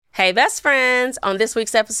Hey, best friends. On this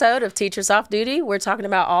week's episode of Teachers Off Duty, we're talking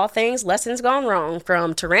about all things lessons gone wrong,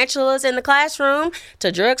 from tarantulas in the classroom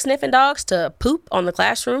to drug sniffing dogs to poop on the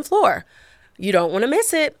classroom floor. You don't want to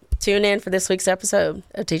miss it. Tune in for this week's episode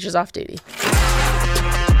of Teachers Off Duty.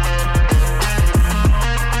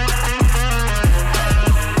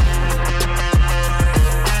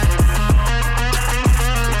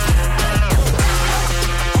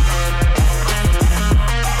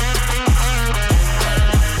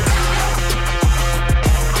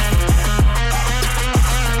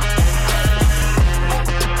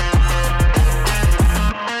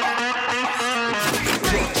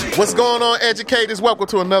 What's going on, educators? Welcome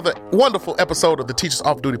to another wonderful episode of the Teachers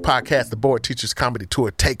Off Duty podcast, the Board Teachers Comedy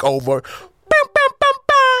Tour Takeover.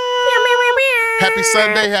 Happy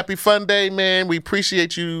Sunday, happy fun day, man. We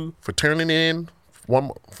appreciate you for turning in.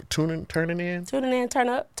 Turning in, turn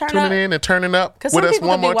up with us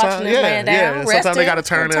one more time. Yeah. Sometimes they got to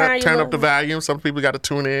turn up the volume. Some people got to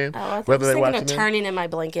tune in. Whether they watching turning in my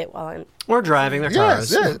blanket while I'm or driving their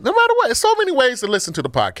cars. Yeah. No matter what, there's so many ways to listen to the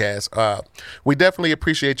podcast. We definitely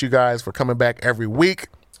appreciate you guys for coming back every week.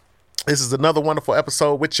 This is another wonderful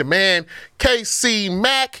episode with your man KC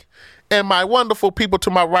Mack and my wonderful people to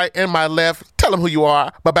my right and my left. Tell them who you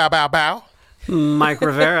are. Bow. Mike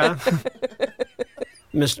Rivera.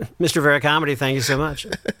 Mr. Rivera Comedy, thank you so much.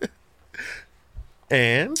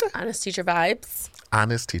 And Honest Teacher Vibes.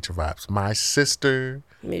 My sister.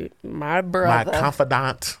 My brother. My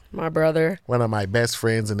confidant. My brother. One of my best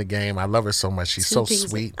friends in the game. I love her so much. She's so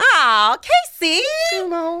sweet. Aw, Casey. You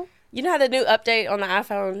know how the new update on the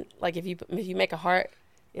iPhone, like if you make a heart,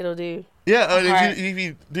 it'll do. Yeah, if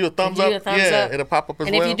you do a thumbs up, it'll pop up as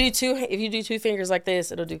well. And if you do two fingers like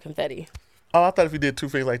this, it'll do confetti. Oh, I thought if you did two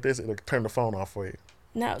fingers like this, it'll turn the phone off for you.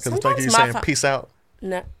 No, because it's like you're saying peace out.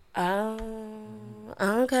 No. Oh,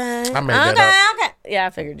 okay. I made that up. Okay. Yeah, I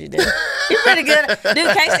figured you did. You're pretty good.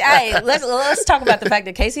 Dude, Casey, hey, let's talk about the fact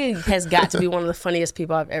that Casey has got to be one of the funniest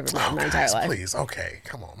people I've ever met in my entire life. Please, okay.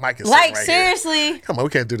 Come on. Mike is like, right seriously. Here. Come on, we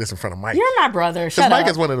can't do this in front of Mike. You're my brother. Shut up. Mike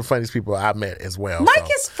is one of the funniest people I met as well. Mike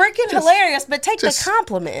is freaking hilarious, but take the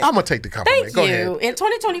compliment. I'm going to take the compliment. Thank you. Go ahead. In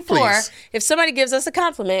 2024, please. If somebody gives us a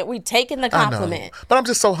compliment, we taking the compliment. But I'm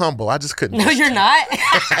just so humble. I just couldn't. No, you're not.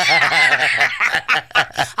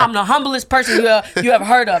 I'm the humblest person you ever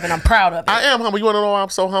heard of, and I'm proud of it. I am humble. You want to know why I'm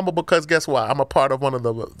so humble? Because guess what? I'm a part of one of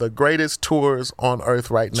the greatest tours on earth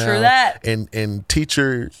right now. True that. In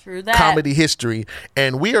teacher comedy history.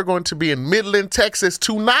 And we are going to be in Midland, Texas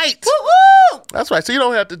tonight. Woo-woo! That's right. So you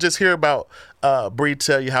don't have to just hear about Bree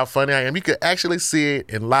tell you how funny I am. You could actually see it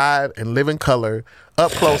in live and living color,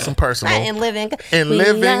 up close and personal. In living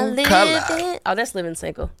color. Oh, that's living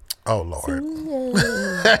single. Oh, Lord.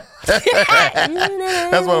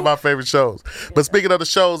 That's one of my favorite shows. But speaking of the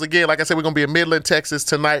shows, again, like I said, we're going to be in Midland, Texas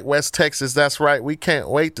tonight, West Texas. That's right. We can't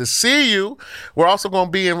wait to see you. We're also going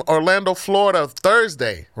to be in Orlando, Florida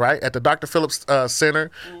Thursday, right, at the Dr. Phillips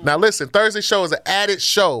Center. Now, listen, Thursday show is an added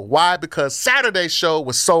show. Why? Because Saturday's show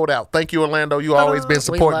was sold out. Thank you, Orlando. You always been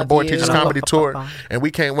supporting the Board Teachers Comedy Tour. And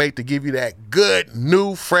we can't wait to give you that good,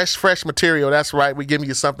 new, fresh material. That's right. We're giving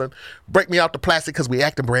you something. Break me out the plastic because we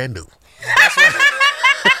acting brand new. That's right.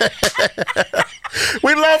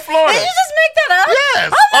 We love Florida. Did you just make that up?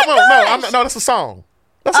 Yes. No, that's a song.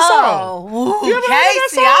 That's a song. You ever heard that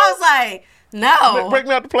song? I was like, no. Break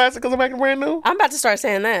me out the plastic because I'm acting brand new. I'm about to start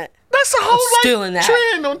saying that. That's a whole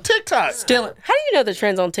trend on TikTok. How do you know the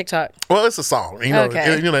trends on TikTok? Well, it's a song. You know,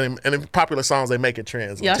 okay. And in popular songs, they make it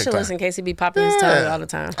trends. Y'all should listen. Casey be popping his tongue all the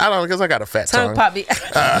time. I don't, because I got a fat tongue.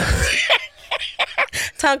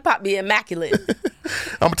 Tongue pop be immaculate.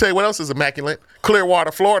 I'm going to tell you what else is immaculate.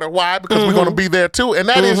 Clearwater, Florida. Why? Because we're going to be there too. And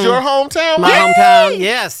that is your hometown, my hometown,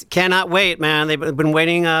 yes. Cannot wait, man. They've been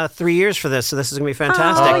waiting 3 years for this, so this is going to be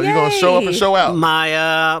fantastic. Oh, you're going to show up and show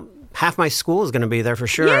out. Half my school is going to be there for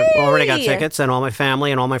sure. Yay! I already got tickets, and all my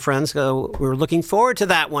family and all my friends. So we're looking forward to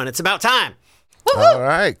that one. It's about time. All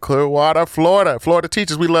right, Clearwater, Florida. Florida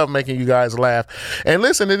teachers, we love making you guys laugh. And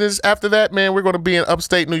listen, it is after that, man, we're going to be in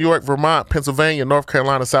upstate New York, Vermont, Pennsylvania, North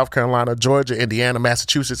Carolina, South Carolina, Georgia, Indiana,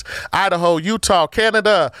 Massachusetts, Idaho, Utah,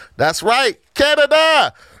 Canada. That's right,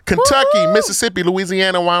 Canada. Kentucky, Mississippi,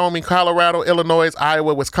 Louisiana, Wyoming, Colorado, Illinois,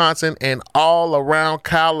 Iowa, Wisconsin, and all around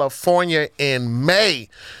California in May.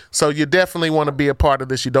 So you definitely want to be a part of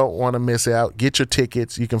this. You don't want to miss out. Get your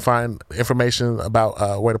tickets. You can find information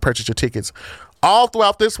about where to purchase your tickets all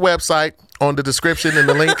throughout this website, on the description and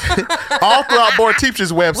the link, all throughout Board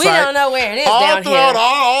Teachers' website. We don't know where it is all down throughout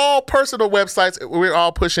here. all personal websites, we're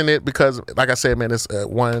all pushing it because, like I said, man, it's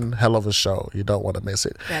one hell of a show. You don't want to miss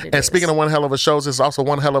it. And speaking of one hell of a shows, it's also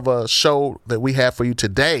one hell of a show that we have for you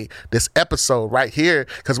today, this episode right here,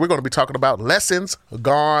 because we're going to be talking about lessons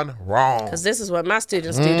gone wrong. Because this is what my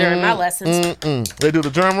students do during my lessons. They do the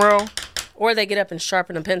drum roll? Or they get up and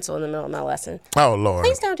sharpen a pencil in the middle of my lesson. Oh, Lord.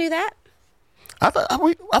 Please don't do that. I thought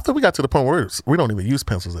we got to the point where we don't even use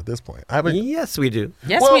pencils at this point. Yes, we do.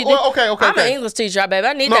 Yes, we do. Okay. I'm an English teacher, baby.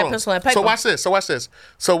 I need that pencil and paper. So watch this.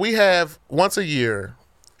 So we have once a year,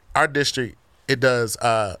 our district, it does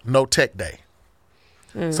no tech day.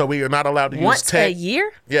 So we are not allowed to use once tech. a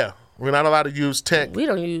year? Yeah, we're not allowed to use tech. We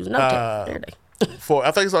don't use no tech. For I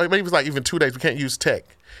think it's maybe it's like even 2 days we can't use tech,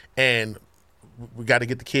 and we got to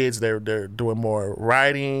get the kids. They're doing more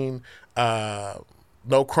writing.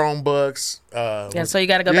 No Chromebooks. Yeah, so you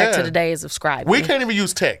got to go back to the days of scribing. We can't even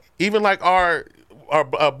use tech. Even like our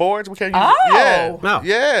boards, we can't use. Oh, no.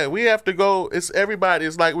 Yeah, we have to go. It's everybody.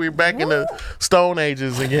 It's like we're back in the Stone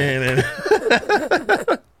Ages again,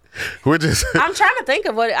 and we're just. I'm trying to think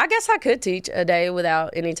of what. I guess I could teach a day without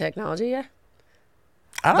any technology. Yeah.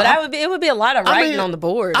 But it would be a lot of writing on the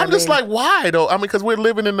board. I'm just like, why though? I mean, because we're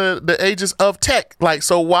living in the ages of tech. Like,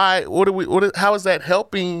 so why? How is that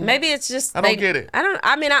helping? Maybe it's just I don't get it.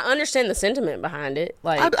 I mean, I understand the sentiment behind it.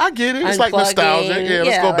 Like, I get it. It's like nostalgia. Yeah,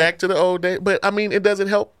 let's go back to the old days. But I mean, it doesn't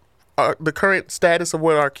help the current status of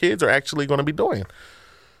what our kids are actually going to be doing.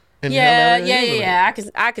 Yeah.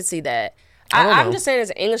 I could see that. I'm just saying,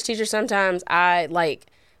 as an English teacher, sometimes I like.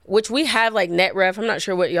 Which we have like NetRef. I'm not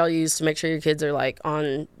sure what y'all use to make sure your kids are like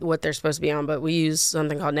on what they're supposed to be on, but we use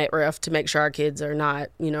something called NetRef to make sure our kids are not,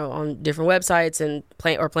 on different websites and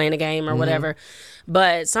playing a game or whatever.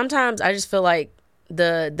 But sometimes I just feel like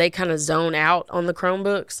they kind of zone out on the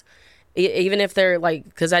Chromebooks, even if they're like,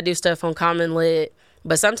 because I do stuff on Common Lit.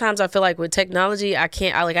 But sometimes I feel like with technology, I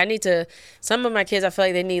need to, some of my kids, I feel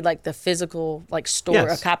like they need like the physical, like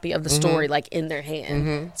a copy of the story, like in their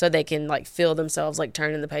hand so they can like feel themselves like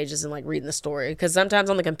turning the pages and like reading the story. Because sometimes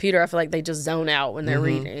on the computer, I feel like they just zone out when they're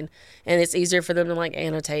reading, and it's easier for them to like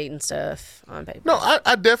annotate and stuff on paper. No,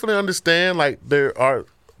 I definitely understand like there are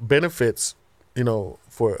benefits,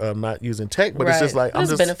 for not using tech, but it's just like,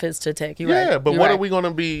 there's benefits to tech. But what are we going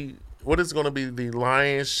to be, what is going to be the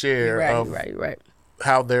lion's share of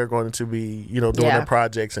how they're going to be, doing their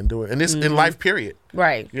projects and doing, and this in life period,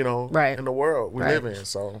 in the world we live in.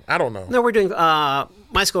 So I don't know. No, we're doing my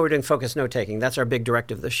school. We're doing focused note taking. That's our big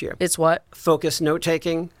directive this year. It's what? Focused note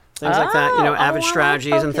taking, things like that. Avid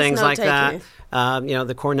strategies and things like that.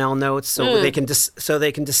 The Cornell notes, so they can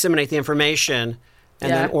disseminate the information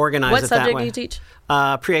and then organize it that way. What subject do you teach?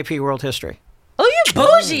 Pre-AP World History. Oh, you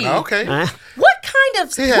bougie. Okay. What kind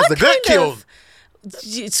of? He has the good killed.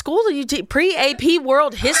 School do you teach? Pre-AP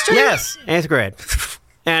World History? Yes, 8th grade.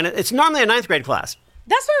 And it's normally a 9th grade class.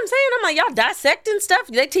 That's what I'm saying. I'm like, y'all dissecting stuff?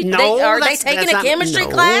 They taking a chemistry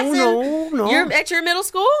class? No. You're at your middle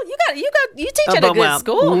school? You teach at a good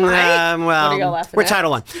school, right? Well, what are y'all laughing we're at?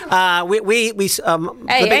 Title I.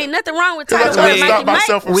 Ain't nothing wrong with Title I. I stopped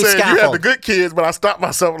myself from saying scaffold. you had the good kids, but I stopped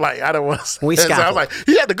myself like I don't want to. We scaffold. So I was like,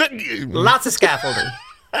 you had the good. Lots of scaffolding.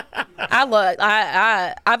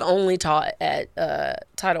 I've only taught at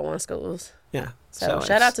Title I schools. Yeah. So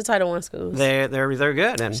shout out to Title I schools. They're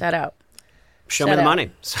good. And shout out. Show me the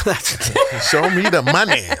money. So that's show me the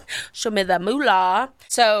money. Show me the moolah.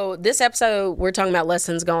 So this episode, we're talking about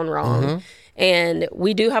lessons gone wrong. And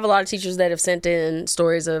we do have a lot of teachers that have sent in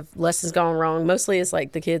stories of lessons gone wrong. Mostly it's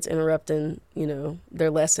like the kids interrupting, their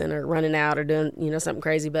lesson or running out or doing, something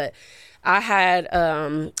crazy. But I had,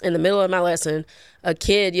 in the middle of my lesson, a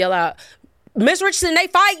kid yell out, "Miss Richardson, they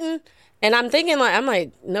fighting." And I'm thinking,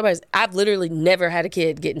 I've literally never had a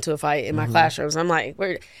kid get into a fight in my classrooms. I'm like,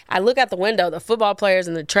 I look out the window, the football players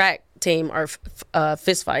and the track team are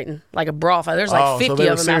fist fighting, like a brawl fight. There's like 50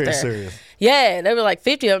 of them out there. Serious. Yeah, there were like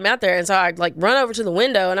 50 of them out there. And so I like run over to the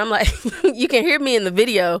window and I'm like, you can hear me in the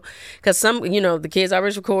video because the kids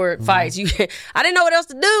always record fights. I didn't know what else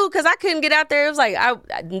to do because I couldn't get out there. It was like,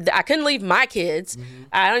 I couldn't leave my kids.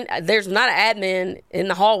 There's not an admin in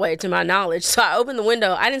the hallway to my knowledge. So I opened the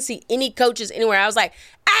window. I didn't see any coaches anywhere. I was like,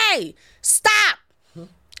 hey, stop.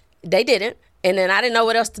 They didn't. And then I didn't know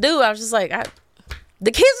what else to do. I was just like, the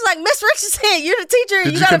kids was like, "Miss Richardson, you're the teacher.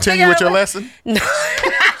 Did you continue with your lesson?" No,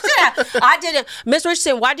 I didn't. Miss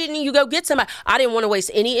Richardson, why didn't you go get somebody? I didn't want to waste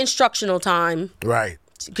any instructional time. Right.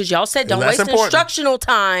 Because y'all said don't waste instructional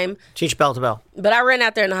time. Teach bell to bell. But I ran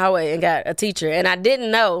out there in the hallway and got a teacher. And I didn't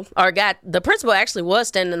know, the principal actually was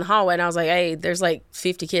standing in the hallway. And I was like, hey, there's like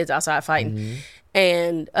 50 kids outside fighting.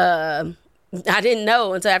 And I didn't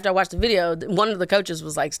know until after I watched the video. One of the coaches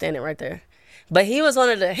was like standing right there. But he was one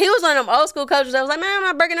of them old school coaches that was like, man, I'm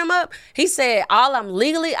not breaking them up. He said, all I'm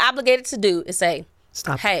legally obligated to do is say,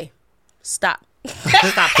 stop. Hey, stop.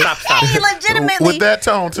 Stop. Hey, legitimately. With that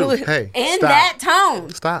tone, too. Hey, in that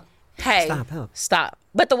tone. Stop. Hey, stop.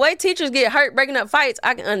 But the way teachers get hurt breaking up fights,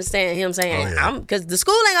 I can understand him saying, because the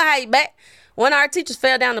school ain't going to have you back. One of our teachers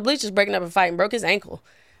fell down the bleachers breaking up a fight and broke his ankle.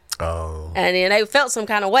 Oh. And then they felt some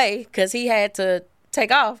kind of way because he had to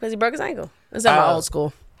take off because he broke his ankle. That's my old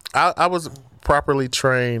school. I was properly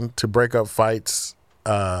trained to break up fights,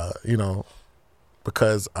 because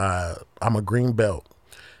I'm a green belt,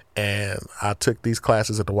 and I took these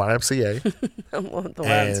classes at the YMCA.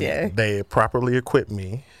 And they properly equipped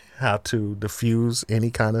me how to diffuse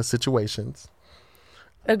any kind of situations.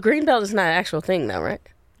 A green belt is not an actual thing, though, right?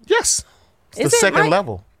 Yes, it's the second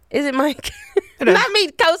level. Is it Mike? Not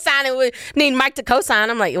me co-signing. Need Mike to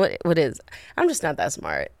co-sign. I'm like, what is? I'm just not that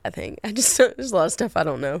smart, I think. There's a lot of stuff I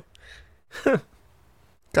don't know.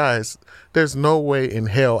 Guys, there's no way in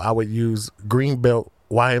hell I would use green belt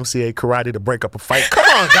YMCA karate to break up a fight. Come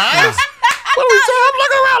on, guys. What are we talking? I'm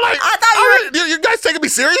looking around like, I thought you guys taking me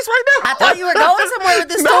serious right now? I thought you were going somewhere with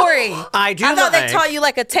this story. I thought they taught you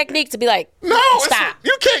like a technique to be like, stop.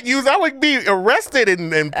 You can't use. I would be arrested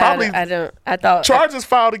and probably I thought charges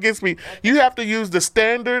filed against me. You have to use the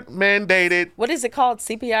standard mandated. What is it called?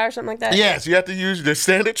 CPR or something like that? Yes, you have to use the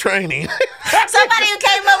standard training. Somebody who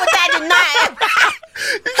came up with that did not.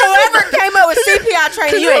 Whoever came up with CPR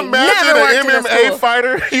training, you ain't never worked in a school. Can you imagine an MMA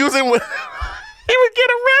fighter using? He would get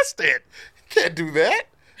arrested. Can't do that.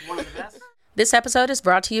 One of the best. This episode is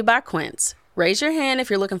brought to you by Quince. Raise your hand if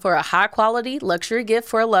you're looking for a high-quality luxury gift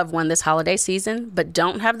for a loved one this holiday season, but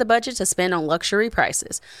don't have the budget to spend on luxury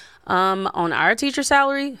prices. On our teacher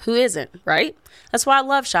salary, who isn't, right? That's why I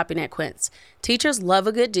love shopping at Quince. Teachers love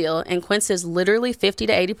a good deal, and Quince is literally 50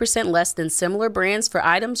 to 80% less than similar brands for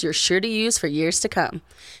items you're sure to use for years to come.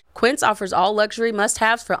 Quince offers all luxury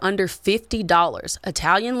must-haves for under $50.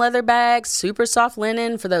 Italian leather bags, super soft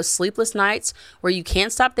linen for those sleepless nights where you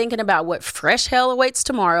can't stop thinking about what fresh hell awaits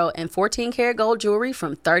tomorrow, and 14-karat gold jewelry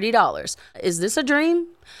from $30. Is this a dream?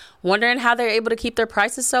 Wondering how they're able to keep their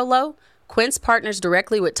prices so low? Quince partners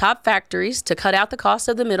directly with top factories to cut out the cost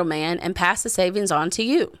of the middleman and pass the savings on to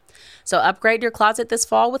you. So upgrade your closet this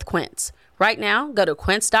fall with Quince. Right now, go to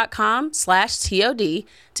quince.com/TOD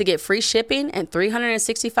to get free shipping and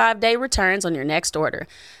 365-day returns on your next order.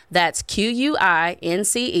 That's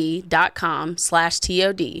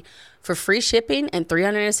QUINCE.com/TOD for free shipping and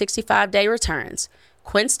 365-day returns.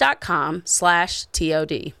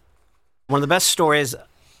 Quince.com/TOD. One of the best stories,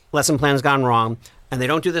 lesson plans gone wrong, and they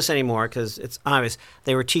don't do this anymore because it's obvious.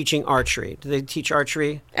 They were teaching archery. Do they teach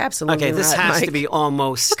archery? Absolutely. Okay, this has to be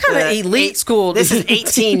almost... What kind of elite school? This is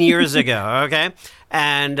 18 years ago, okay?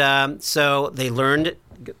 And so they learned,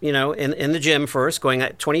 in the gym first, going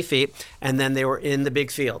at 20 feet, and then they were in the big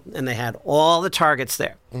field, and they had all the targets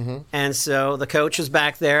there. Mm-hmm. And so the coach is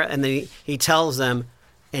back there, and he tells them,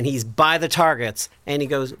 and he's by the targets, and he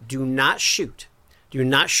goes, do not shoot. Do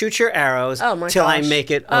not shoot your arrows till I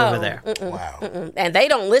make it over there. Wow. And they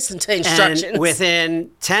don't listen to instructions. And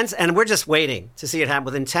within 10, and we're just waiting to see it happen.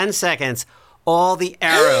 Within 10 seconds, all the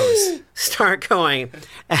arrows start going.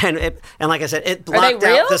 And like I said, it blocked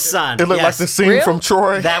out the sun. It looked like the scene from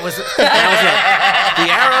Troy. That was it. The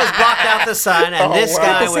arrows blocked out the sun, and this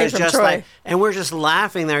guy was just like, and we're just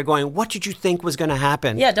laughing there going, what did you think was going to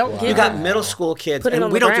happen? Yeah, don't give You got middle school kids,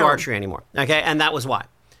 and we don't do archery anymore. Okay, and that was why.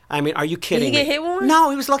 I mean, are you kidding me? Did he get hit with one? No,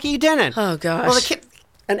 he was lucky he didn't. Oh, gosh. Well,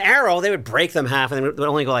 an arrow, they would break them half, and they would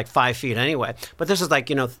only go like 5 feet anyway. But this is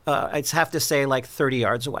like, I'd have to say like 30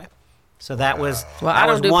 yards away. So that was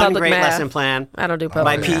one great lesson plan. I don't do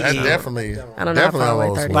public math. That's definitely. I don't know how far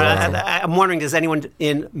away 30 But I'm wondering, does anyone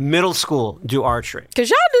in middle school do archery? Because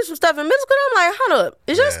y'all do some stuff in middle school. I'm like, hold up.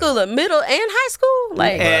 Is your school a middle and high school?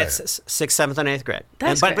 Like It's 6th, 7th, and 8th grade.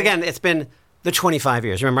 But again, it's been the 25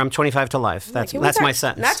 years. Remember, I'm 25 to life. That's my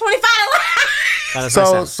sentence. Not 25 to life.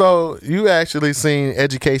 So you actually seen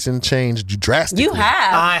education change drastically. You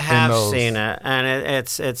have. I have seen it, and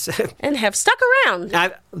it's and have stuck around.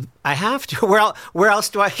 I have to. Where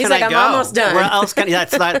else can I go? I'm almost done. Where else can?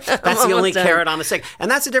 That's the only carrot on the stick,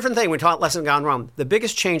 and that's a different thing. We taught lesson gone wrong. The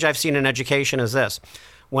biggest change I've seen in education is this.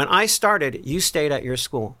 When I started, you stayed at your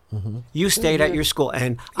school. Mm-hmm. You stayed at your school,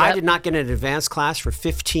 and I did not get an advanced class for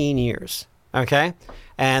 15 years. Okay?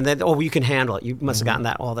 And then, you can handle it. You must have gotten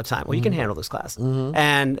that all the time. Well, you can handle this class. Mm-hmm.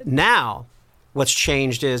 And now, what's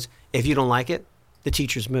changed is, if you don't like it, the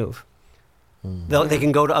teachers move. They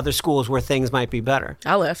can go to other schools where things might be better.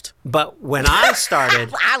 I left. But when I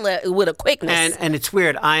started, I left with a quickness. and it's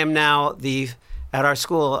weird. I am now at our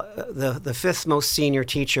school the fifth most senior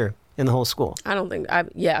teacher in the whole school. I don't think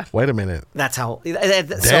Wait a minute. That's how.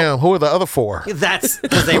 Damn, who are the other 4? That's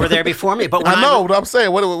because they were there before me. But when I know, but I'm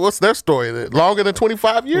saying, what's their story? Longer than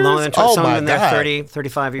 25 years? Longer than oh some my been there God. 30,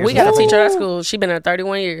 35 years. we got a teacher at our school. She's been there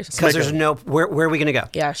 31 years. Because there's no where are we going to go?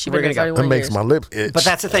 Yeah, she's We're been there gonna 31 That makes years. my lips itch. But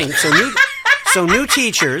that's the thing. So new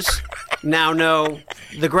teachers now know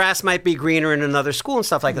the grass might be greener in another school and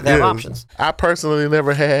stuff like that. They have options. I personally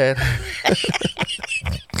never had.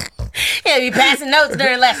 Yeah, be passing notes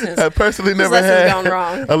during lessons. I personally never lessons had gone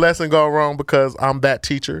wrong. a lesson go wrong because I'm that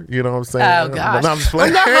teacher. You know what I'm saying? Oh, gosh. No, I'm just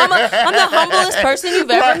playing. I'm the humblest person you've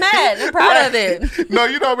ever met. I'm proud of it. No,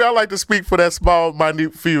 you know me. I like to speak for that small,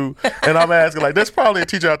 minute few, and I'm asking like, there's probably a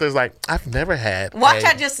teacher out there that's like, I've never had. Watch,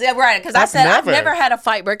 I just said right because I said I've never- never had a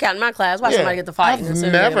fight break out in my class. Why somebody get the fight? I've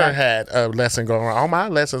never had a lesson go wrong. All my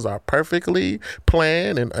lessons are perfectly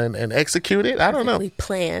planned and executed. I don't know.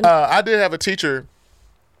 Planned. I did have a teacher.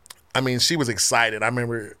 I mean, she was excited. I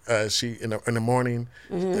remember she in the morning,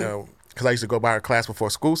 because I used to go by her class before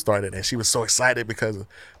school started, and she was so excited because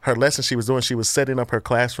her lesson she was doing, she was setting up her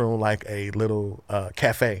classroom like a little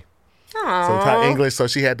cafe. So taught English, so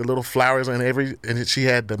she had the little flowers and she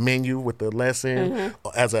had the menu with the lesson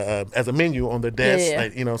as a menu on the desk.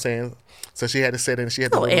 Like, you know what I'm saying? So she had to set in. She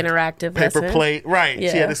had the little interactive paper lesson. plate, right?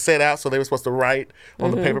 Yeah. She had to set out, so they were supposed to write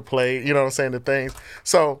on the paper plate. You know what I'm saying? The things.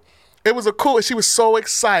 So it was she was so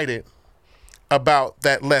excited about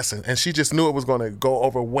that lesson, and she just knew it was going to go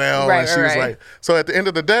over well. Right, and she was right. like, so at the end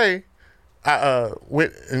of the day, I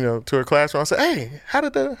went, to her classroom. I said, "Hey, how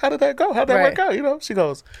did that go? How did that work out?" She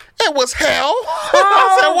goes, "It was hell."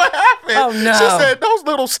 I said, "What happened?" Oh, no. She said, "Those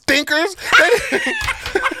little stinkers."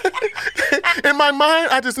 In my mind,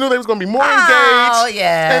 I just knew they was going to be more engaged. Oh,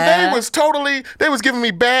 yeah. And they was giving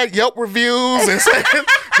me bad Yelp reviews and saying,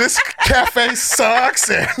 this cafe sucks.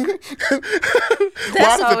 And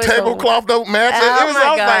why does the tablecloth don't match? Oh, I was my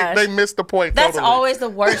like, gosh. they missed the point. That's totally. always the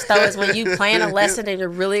worst, though, is when you plan a lesson and you're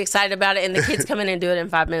really excited about it, and the kids come in and do it in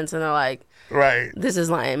 5 minutes, and they're like, right. "This is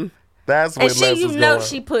lame." That's what And lessons going.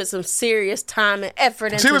 she put some serious time and effort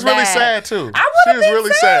into that. She was really sad too. I would have been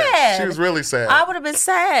really sad. She was really sad. I would have been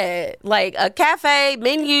sad. Like a cafe,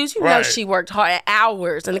 menus, you know Right. she worked hard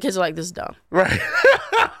hours, and the kids are like, "This is dumb." Right.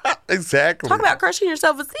 Exactly. Talk about crushing your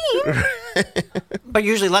self-esteem. But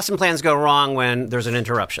usually lesson plans go wrong when there's an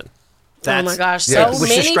interruption. Oh my gosh, Yes. so Which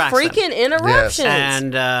many distracts them. freaking interruptions.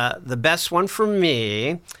 And the best one for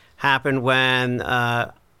me happened when,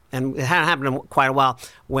 and it hadn't happened in quite a while,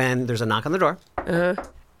 when there's a knock on the door.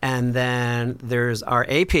 And then there's our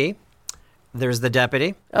AP, there's the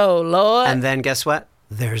deputy, Oh Lord. and then guess what?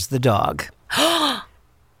 There's the dog.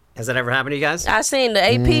 Has that ever happened to you guys? I seen the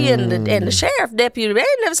AP and the sheriff deputy. I ain't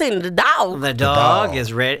never seen the dog. The dog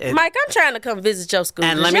is ready. Mike, I'm trying to come visit your school.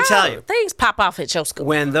 And 'cause let me tell y'all, you. things pop off at your school.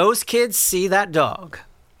 When those kids see that dog,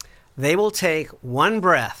 they will take one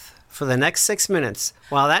breath for the next 6 minutes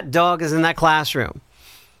while that dog is in that classroom.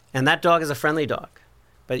 And that dog is a friendly dog.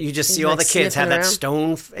 But you just see all the kids have that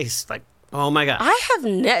stone face, like, oh my gosh. I have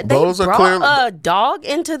they Those are brought clearly- a dog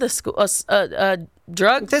into the school,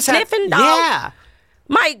 drug sniffing dog. Yeah.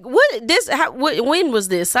 Mike, when was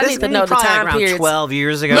this? I need to know the probably time around period. 12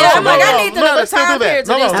 years ago. Yeah, I'm something like, like I that. need to know they the still do time that. periods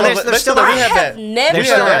No, of no, these no, things. they They're still still there. we I have have that. never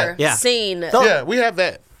still there. Yeah. seen. Yeah, we have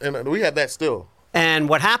that. And we have that still. And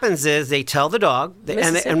what happens is they tell the dog,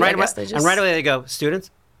 Mississippi, and right I guess they just- away they go,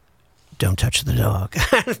 students, don't touch the dog.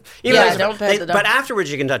 Yeah, don't pet the dog. But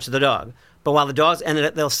afterwards you can touch the dog. But while the dog's, and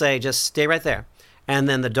they'll say, just stay right there. And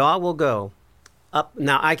then the dog will go up.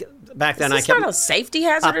 Now, back then Is I this kept not a safety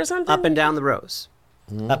hazard or something? up and down the rows.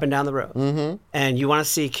 Up and down the row. Mm-hmm. And you want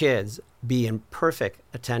to see kids be in perfect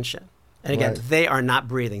attention. And again, Right. they are not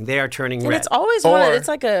breathing. They are turning and red. it's always Or- one. It's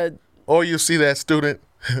like a. Or you see that student,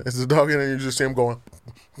 it's a dog, and you just see him going,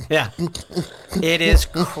 Yeah. It is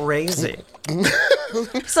crazy.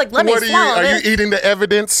 It's like let me what swallow are this. you eating the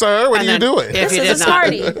evidence, sir? What And are you then doing? if This you is did a not-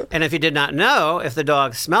 Smartie. And if you did not know, if the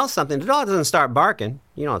dog smells something, the dog doesn't start barking.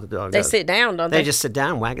 You know what the dog They does. sit down, don't they? They just sit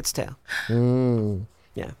down, wag its tail.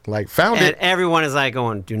 Yeah. Like, found And it. everyone is like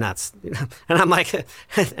going, do not. And I'm like, and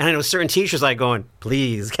I know certain teachers like going,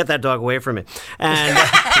 please get that dog away from me. And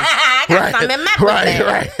I got some in my book there.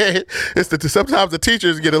 Right. It's sometimes the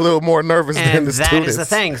teachers get a little more nervous than and the that students. is the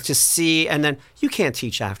thing to see. And then you can't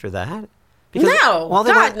teach after that. No,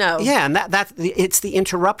 they God, want- no. Yeah, and it's the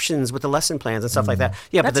interruptions with the lesson plans and stuff like that.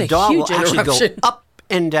 Yeah, but That's the a dog will huge actually go interruption. up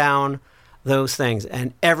and down those things.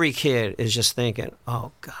 And every kid is just thinking,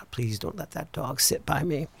 oh, God, please don't let that dog sit by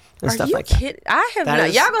me. And Are stuff you like that. kidding? I have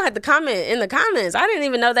not. Y'all gonna have to comment in the comments. I didn't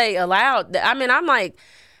even know they allowed. I mean, I'm like,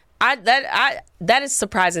 that is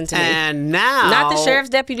surprising to me. And now, not the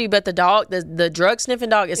sheriff's deputy, but the dog, the drug sniffing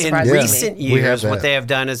dog is surprising in to me. recent years, what they have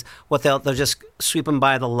done is they'll just sweep them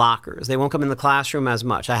by the lockers. They won't come in the classroom as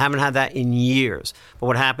much. I haven't had that in years. But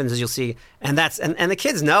what happens is you'll see, and the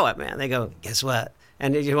kids know it, man. They go, guess what?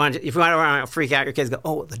 And if you want to freak out, your kids go,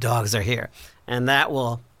 oh, the dogs are here, and that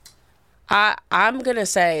will. I'm gonna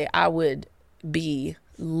say I would be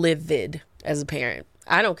livid as a parent.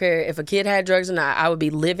 I don't care if a kid had drugs or not. I would be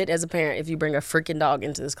livid as a parent if you bring a freaking dog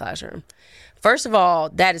into this classroom. First of all,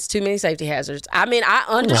 that is too many safety hazards. I mean, I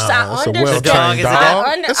understand. It's a well-trained dog.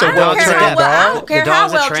 It's a well-trained dog. I don't care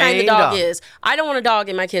how well trained the dog is. I don't want a dog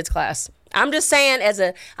in my kid's class. I'm just saying,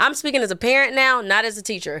 I'm speaking as a parent now, not as a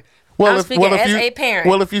teacher. I'm speaking as a parent.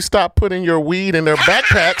 Well, if you stop putting your weed in their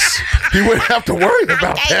backpacks, you wouldn't have to worry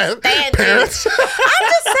about that. Parents. I'm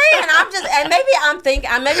just saying. And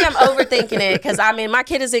maybe I'm overthinking it because I mean, my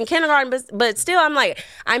kid is in kindergarten, but still,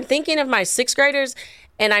 I'm thinking of my sixth graders,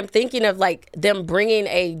 and I'm thinking of like them bringing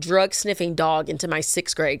a drug sniffing dog into my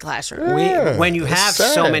sixth grade classroom. When you have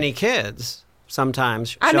so many kids.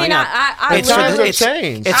 Sometimes I mean, it's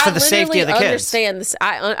for the safety of the kids.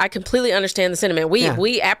 I completely understand the sentiment.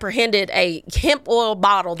 We apprehended a hemp oil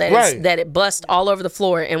bottle that it bust all over the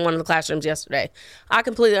floor in one of the classrooms yesterday. I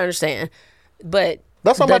completely understand, but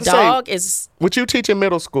that's what the dog is. What you teach in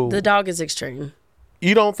middle school? The dog is extreme.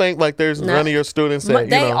 You don't think like there's none of your students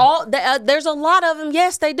that there's a lot of them.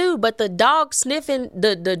 Yes, they do. But the dog sniffing,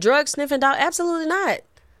 the drug sniffing dog, absolutely not.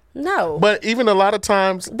 No. But even a lot of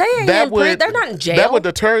times, they're not in jail. That would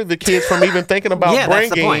deter the kids from even thinking about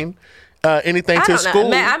bringing anything to school.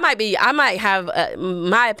 Man, I might have,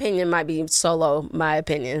 my opinion might be solo, my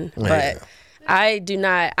opinion. But I do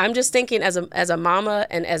not, I'm just thinking as a mama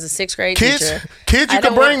and as a sixth grade teacher. Kids, you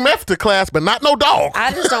can bring meth to class, but not no dog.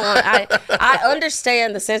 I just don't want, I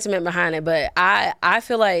understand the sentiment behind it, but I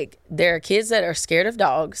feel like there are kids that are scared of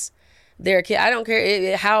dogs. I don't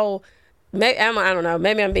care how... Maybe I don't know.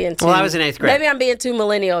 Maybe I'm being too. Well, I was in eighth grade. Maybe I'm being too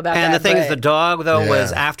millennial about that. And the thing is, the dog though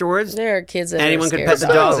was afterwards. There are kids that anyone could pet the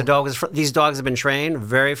dog. These dogs have been trained,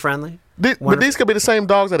 very friendly. But these could be the same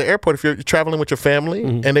dogs at the airport if you're traveling with your family,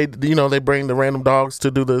 and they bring the random dogs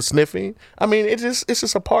to do the sniffing. I mean, it's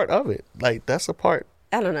just a part of it. Like that's a part.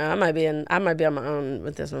 I don't know. I might be on my own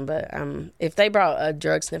with this one, but if they brought a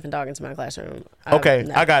drug sniffing dog into my classroom, I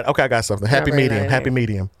got something. Happy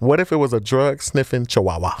medium. What if it was a drug sniffing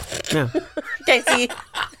Chihuahua? Yeah. Casey.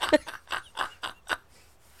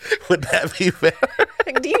 Would that be fair?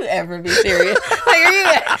 Do you ever be serious? Are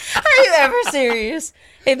you ever serious?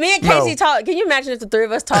 If me and Casey talk, can you imagine if the three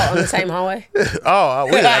of us talk on the same hallway? Oh,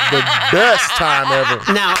 we had the best time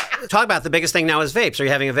ever. Now, talk about the biggest thing now is vapes. Are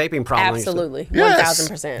you having a vaping problem? Absolutely. Yes.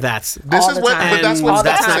 1,000%. That's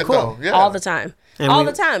not cool. Yeah. All the time.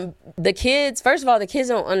 The time. The kids, first of all, the kids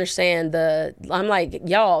don't understand I'm like,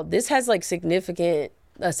 y'all, this has like a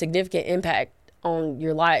significant impact on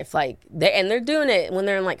your life. Like they're doing it when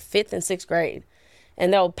they're in like 5th and 6th grade.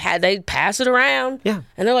 And they pass it around. Yeah.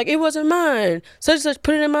 And they're like, it wasn't mine. Such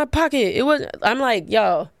put it in my pocket. It wasn't. I'm like,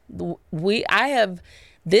 yo, I have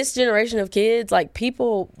this generation of kids, like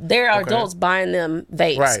people, there are adults buying them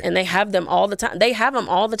vapes and they have them all the time. They have them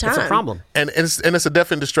all the time. It's a problem. And it's a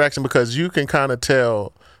definite distraction because you can kind of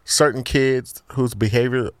tell certain kids whose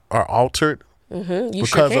behavior are altered. Mm-hmm. You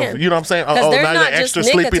because sure can. of, you know what I'm saying? Oh, now you're extra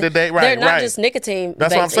sleepy today. Right, they're not just nicotine.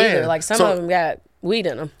 That's what I'm saying. Either. Like some of them got weed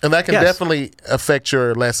in them. And that can definitely affect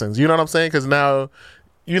your lessons. You know what I'm saying? Because now,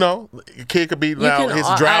 a kid could be he's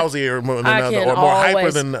drowsy or more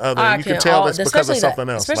hyper than the other. You can tell that's because of something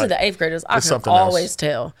else. Especially the 8th graders, I can always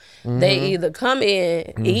tell. Mm-hmm. They either come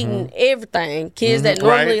in eating everything. Kids that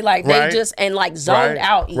normally they just zoned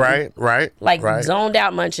out eating. Right. Zoned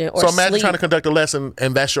out munching or so imagine sleep. trying to conduct a lesson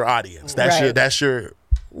and that's your audience. That's your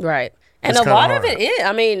right. And a lot of it is.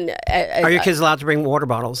 I mean, are your kids allowed to bring water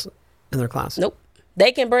bottles in their class? Nope.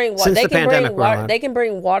 They can bring water. They can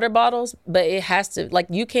bring water bottles, but it has to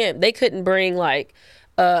you can't. They couldn't bring those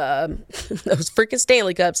freaking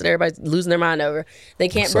Stanley cups that everybody's losing their mind over. They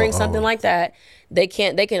can't bring something like that. They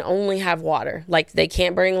can't. They can only have water. Like they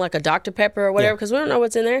can't bring like a Dr. Pepper or whatever because we don't know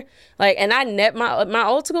what's in there. Like, and I my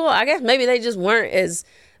old school. I guess maybe they just weren't as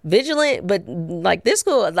vigilant, but like this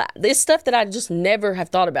school, this stuff that I just never have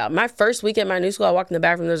thought about. My first week at my new school, I walked in the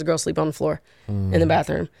bathroom. There's a girl sleep on the floor in the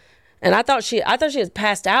bathroom. And I thought she had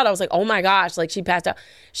passed out. I was like, oh my gosh, like she passed out.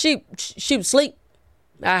 She would sleep.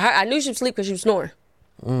 I knew she would sleep because she was snoring.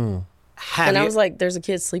 And I was like, there's a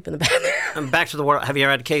kid sleeping in the bathroom. Back to the water. Have you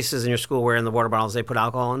ever had cases in your school where in the water bottles they put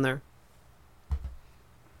alcohol in there?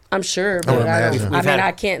 I'm sure, but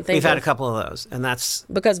I can't think. We've had a couple of those, and that's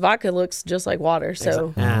because vodka looks just like water.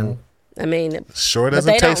 So, and I mean, sure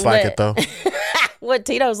doesn't taste like it though. What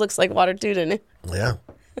Tito's looks like water too, doesn't it? Yeah.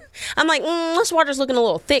 I'm like, this water's looking a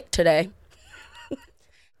little thick today.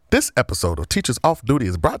 This episode of Teachers Off Duty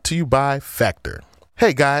is brought to you by Factor.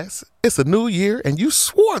 Hey guys, it's a new year and you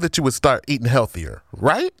swore that you would start eating healthier,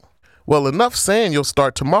 right? Well, enough saying you'll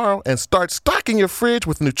start tomorrow and start stocking your fridge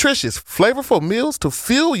with nutritious, flavorful meals to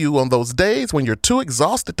fuel you on those days when you're too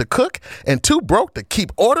exhausted to cook and too broke to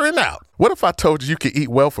keep ordering out. What if I told you could eat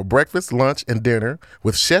well for breakfast, lunch, and dinner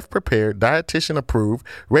with chef-prepared, dietitian-approved,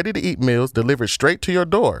 ready-to-eat meals delivered straight to your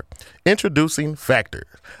door? Introducing Factor,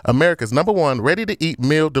 America's #1 ready-to-eat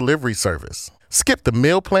meal delivery service. Skip the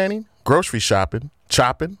meal planning, grocery shopping,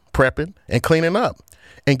 chopping, prepping, and cleaning up.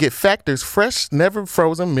 And get Factor's fresh, never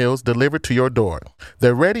frozen meals delivered to your door.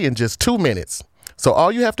 They're ready in just 2 minutes. So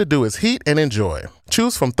all you have to do is heat and enjoy.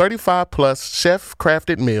 Choose from 35 plus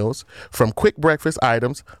chef-crafted meals, from quick breakfast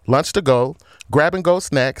items, lunch to go, grab-and-go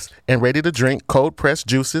snacks, and ready-to-drink cold-pressed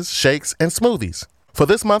juices, shakes, and smoothies. For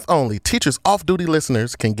this month only, Teachers Off-Duty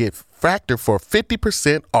listeners can get Factor for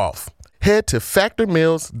 50% off. Head to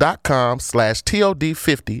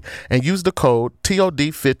factormeals.com/TOD50 and use the code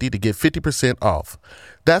TOD50 to get 50% off.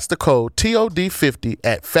 That's the code TOD50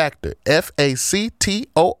 at Factor,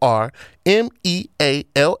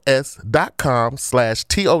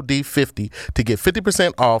 FACTORMEALS.com/TOD50 to get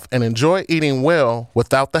 50% off and enjoy eating well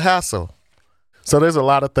without the hassle. So there's a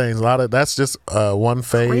lot of things. That's just one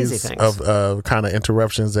phase of kind of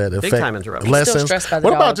interruptions that affect big-time interruptions. lessons. Still stressed by the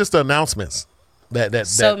what dog. about just the announcements? That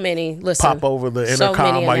many. Listen, pop over the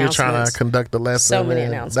intercom while you're trying to conduct the lesson. So many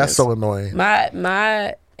announcements. That's so annoying.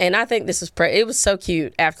 And I think this is it was so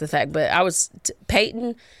cute after the fact. But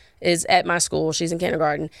Peyton is at my school. She's in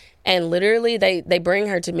kindergarten, and literally they bring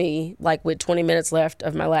her to me like with 20 minutes left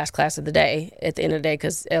of my last class of the day at the end of the day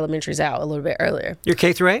because elementary's out a little bit earlier. You're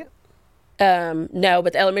K through 8? No,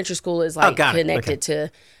 but the elementary school is like connected to.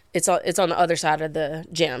 It's on the other side of the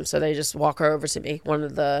gym, so they just walk her over to me, one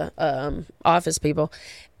of the office people.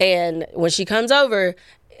 And when she comes over,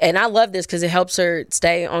 and I love this because it helps her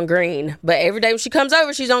stay on green. But every day when she comes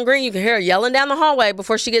over, she's on green. You can hear her yelling down the hallway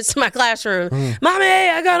before she gets to my classroom. Mommy,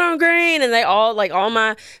 I got on green. And they all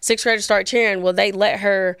my 6th graders start cheering. Well, they let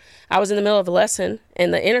her. I was in the middle of a lesson,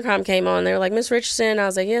 and the intercom came on. They were like, Miss Richardson. I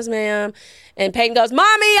was like, yes, ma'am. And Peyton goes, Mommy,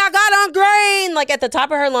 I got on green. Like at the top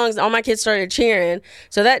of her lungs, all my kids started cheering.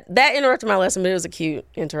 So that interrupted my lesson, but it was a cute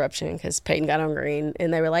interruption because Peyton got on green.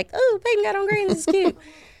 And they were like, oh, Peyton got on green. This is cute.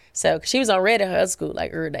 So she was on red at her school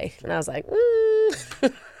like every day. And I was like,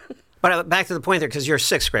 But back to the point there, because you're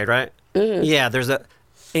 6th grade, right? Mm-hmm. Yeah, there's a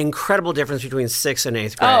incredible difference between 6th and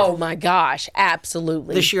 8th grade. Oh my gosh,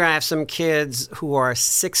 absolutely. This year I have some kids who are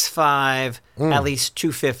 6'5", at least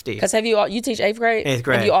 250. Because you teach 8th grade? 8th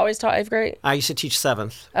grade. Have you always taught 8th grade? I used to teach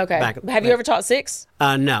 7th. Okay. Have you ever taught 6?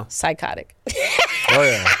 No. Psychotic. Oh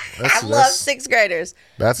yeah, I love 6th graders.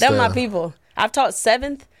 They're my people. I've taught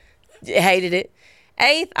 7th, hated it.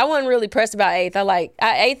 8th, I wasn't really pressed about 8th.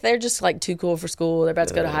 8th, they're just like too cool for school. They're about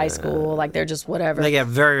to go to high school. Like they're just whatever. They get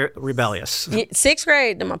very rebellious. 6th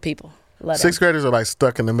grade, they're my people. Love 6th graders are like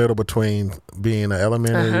stuck in the middle between being an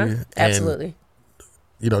elementary and absolutely.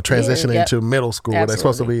 Transitioning into middle school. Absolutely. They're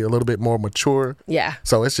supposed to be a little bit more mature. Yeah.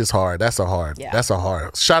 So it's just hard. That's a hard.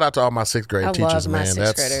 Shout out to all my 6th grade teachers, man. I love my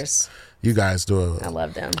 6th graders. You guys do it. I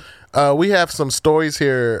love them. We have some stories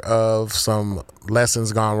here of some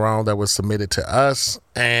lessons gone wrong that was submitted to us,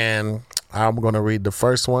 and I'm going to read the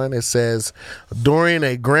first one. It says, during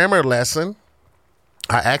a grammar lesson,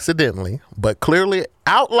 I accidentally, but clearly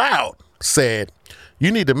out loud, said,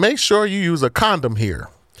 you need to make sure you use a condom here.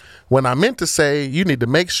 When I meant to say, you need to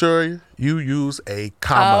make sure you use a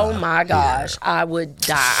comma. Oh my gosh. Here. I would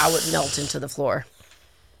die. I would melt into the floor.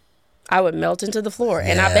 And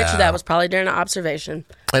I bet you that was probably during an observation.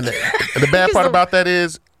 And the bad part about that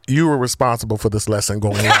is you were responsible for this lesson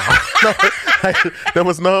going wrong. There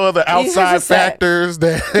was no other outside factors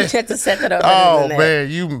that you had to set that up. Oh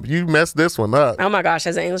man, you messed this one up. Oh my gosh,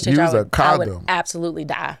 as an English teacher, I would absolutely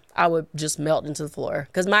die. I would just melt into the floor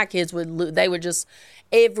because my kids would just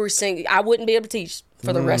I wouldn't be able to teach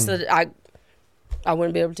for the rest of the I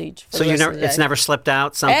wouldn't be able to teach. So it's never slipped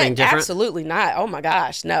out something different? Absolutely not. Oh my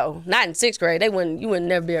gosh, no, not in 6th grade. You would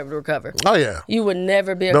never be able to recover. Oh yeah, you would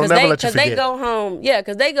never be able because they go home. Yeah,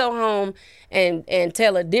 because they go home and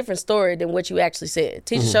tell a different story than what you actually said.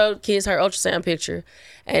 Teacher showed kids her ultrasound picture,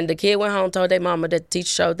 and the kid went home and told their mama that the teacher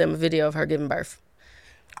showed them a video of her giving birth.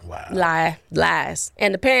 Wow. Lies.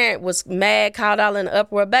 And the parent was mad, called all in an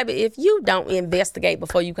uproar. Baby, if you don't investigate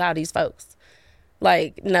before you call these folks,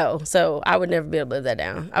 like, no. So I would never be able to live that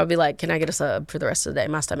down. I would be like, can I get a sub for the rest of the day?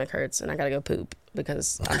 My stomach hurts and I got to go poop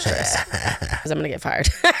because I'm stressed. Because I'm going to get fired.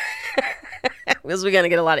 Because we're going to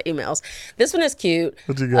get a lot of emails. This one is cute.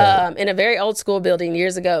 What you got? In a very old school building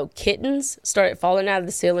years ago, kittens started falling out of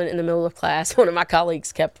the ceiling in the middle of class. One of my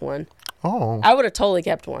colleagues kept one. Oh. I would have totally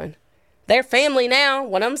kept one. They're family now.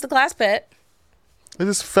 One of them's the class pet. It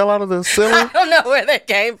just fell out of the ceiling? I don't know where they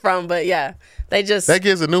came from, but yeah. They just... That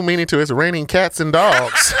gives a new meaning to it's raining cats and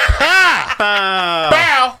dogs.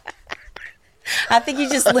 Bow! I think you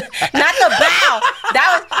just... Not the bow.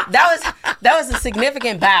 That was a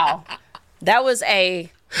significant bow. That was a...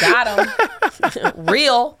 Got him.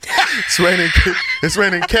 Real. It's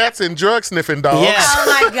raining cats and drug sniffing dogs. Yes. Oh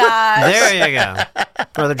my God. There you go.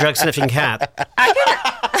 Or the drug sniffing cat.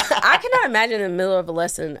 I cannot imagine in the middle of a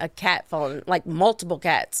lesson a cat falling, like multiple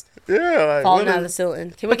cats Yeah, like, falling out of the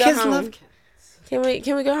ceiling. Can we go Kids home? love cats. Can we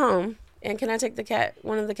go home? And can I take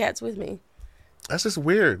one of the cats with me? That's just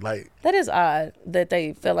weird. Like, That is odd that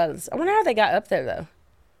they fell out of I wonder how they got up there though.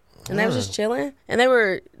 And they was just chilling. And they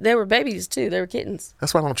were babies too. They were kittens.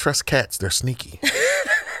 that's why I don't trust cats. They're sneaky.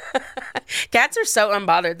 Cats are so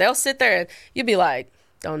unbothered. They'll sit there and you'll be like,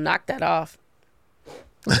 don't knock that off.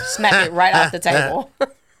 Smack it right off the table.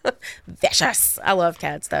 Vicious. I love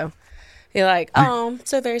cats though. You're like, oh,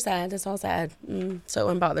 so very sad. That's all sad. So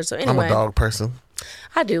unbothered. So anyway. I'm a dog person.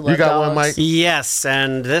 I do love You got dogs. one, Mike? Yes,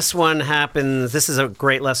 and this one happens. This is a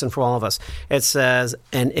great lesson for all of us. It says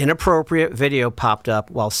an inappropriate video popped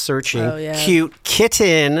up while searching cute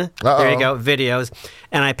kitten. There you go, videos.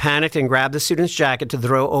 And I panicked and grabbed the student's jacket to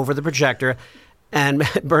throw over the projector and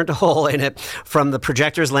burnt a hole in it from the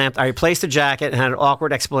projector's lamp. I replaced the jacket and had an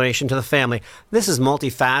awkward explanation to the family. This is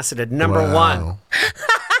multifaceted. Number one,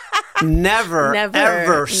 never,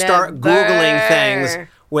 ever start Googling things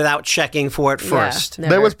without checking for it first. Yeah,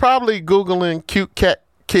 They was probably Googling cute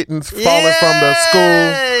kittens falling from the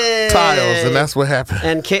school tiles, and that's what happened.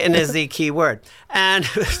 And kitten is the key word. And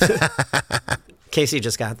Casey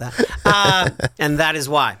just got that. And that is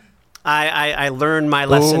why. I learned my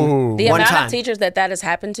lesson The one amount time. of teachers that has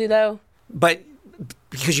happened to though. But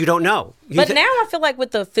because you don't know. But now I feel like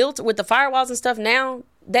with the filter, with the firewalls and stuff now,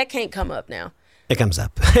 that can't come up now. it comes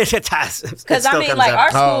up. It has. Because I mean, like our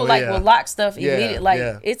school, will lock stuff Yeah, immediately. Like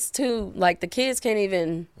yeah. it's too, like the kids can't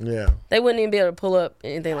even. Yeah. They wouldn't even be able to pull up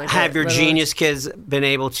anything like that. Have your let alone- genius kids been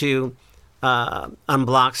able to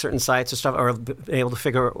unblock certain sites or stuff, or been able to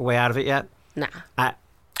figure a way out of it yet? Nah.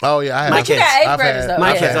 Oh, yeah. I have. My But you kids. got eighth I've graders had- though.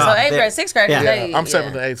 My Yeah. kids So are. eighth grade, sixth graders. Yeah. They, I'm 7th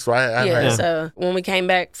and 8th, so I Yeah. heard. So when we came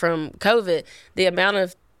back from COVID, the amount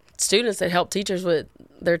of students that helped teachers with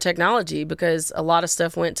their technology, because a lot of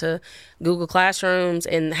stuff went to Google Classrooms,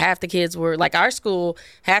 and half the kids were like our school.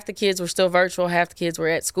 Half the kids were still virtual. Half the kids were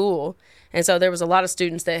at school, and so there was a lot of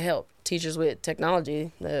students that helped teachers with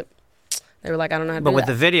technology that. They were like, I don't know how to But do with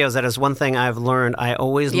that. the videos, that is one thing I've learned. I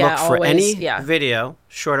always look for any yeah. video,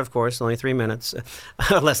 short of course, only 3 minutes,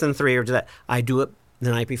 less than 3 or that. I do it the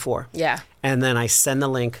night before. Yeah. And then I send the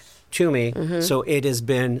link to me. So it has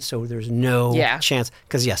been, so there's no chance.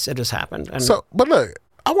 Because yes, it has happened. And So, but look,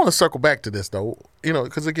 I want to circle back to this though. You know,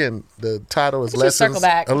 because again, the title is Let's just circle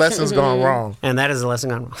back. A lesson's gone wrong. and that is a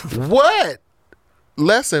lesson on What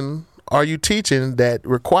lesson are you teaching that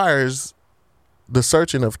requires the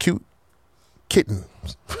searching of cute kittens?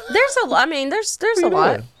 There's a lot. I mean, there's a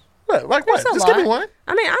lot. What? Like what? There's a Just give me lot. one.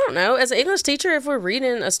 I mean, I don't know. As an English teacher, if we're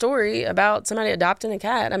reading a story about somebody adopting a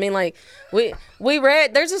cat, I mean, like we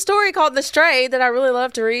read. There's a story called The Stray that I really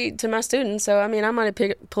love to read to my students. So I mean, I might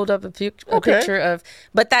have pulled up a picture of.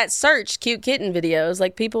 But that search cute kitten videos,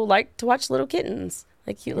 like people like to watch little kittens,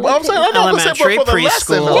 like cute little. Well, I'm saying I know, but Elementary, for the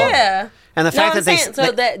lesson, preschool. though. Yeah. And the fact I'm that they- saying, so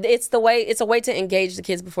that it's a way to engage the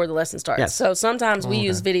kids before the lesson starts. Yes. So sometimes we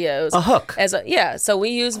use videos, A hook. So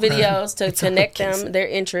we use videos to connect them their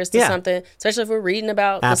interest to Yeah. something, especially if we're reading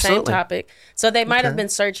about the same Absolutely. topic. So they might have been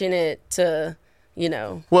searching it to, you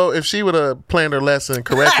know. Well, if she would have planned her lesson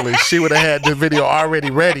correctly, she would have had the video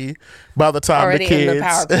already ready by the time Already the in the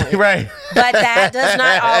kids, PowerPoint. right? But that does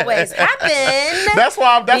not always happen. That's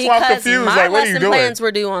why I'm confused. My Like, what are lesson you doing? plans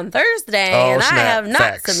were due on Thursday, Oh, and I snap. have not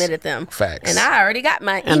Facts. submitted them. Facts. And I already got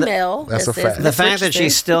my email. That's that a says fact. the Miss fact that she Richardson.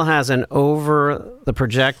 still has an over the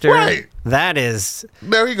projector. Right. That is.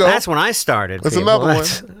 There you go. That's when I started. That's people. another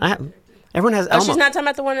Everyone has. Oh, she's not talking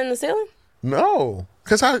about the one in the ceiling? No,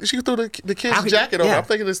 because she threw the kid's How could- jacket on. yeah. I'm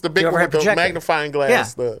thinking it's the big The one with overhead the projector. magnifying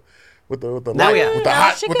glass, Yeah. with the Now, light, yeah. with the No,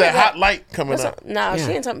 hot she with could've that hot got- light coming up. No, Yeah.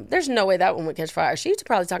 she ain't talking. There's no way that one would catch fire. She's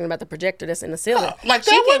probably talking about the projector that's in the ceiling. Like she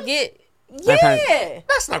that can one? get. Yeah.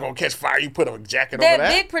 That's not gonna catch fire. You put a jacket over That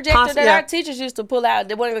that. big projector that our teachers used to pull out.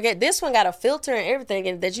 This one got a filter and everything,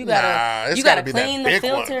 and that you gotta clean the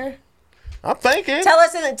filter. One. I'm thinking. Tell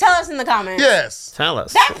us in the comments. Yes. Tell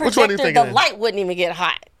us. That Which one do you projector, think the light wouldn't even get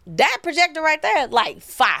hot. That projector right there, like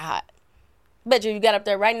fire hot. Bet you got up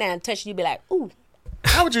there right now and touch it, you'd be like, ooh.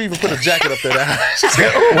 How would you even put a jacket up there that high? She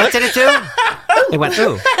said, ooh. What did it do? It went,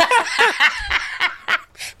 ooh.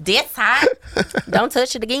 That's hot. Don't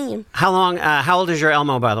touch it again. How old is your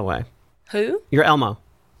Elmo, by the way? Who? Your Elmo.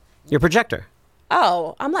 Your projector.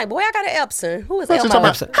 Oh, I'm like, boy, I got an Epson. Who is What you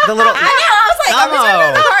Elmo? talking about? The little I know. I was like,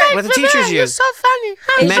 Elmo. What the teachers You're use. so funny.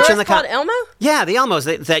 Is Mention yours the called Elmo? Yeah, the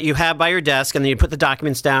Elmos that you have by your desk, and then you put the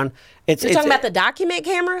documents down. You're talking about the document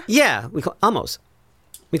camera? Yeah, we call Elmos.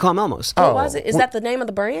 We call them Elmos. What was it? Is that the name of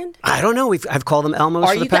the brand? I don't know. I've called them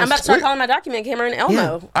Elmos for the past. I'm about to start calling my document camera an Elmo.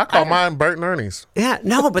 Yeah. I call mine Bert and Ernie's. Yeah,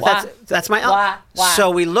 no, but Why? that's my Elmo. Why?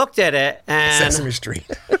 So we looked at it, and Sesame Street.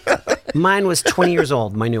 mine was 20 years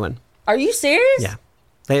old. My new one. Are you serious? Yeah.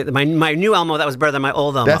 My new Elmo, that was better than my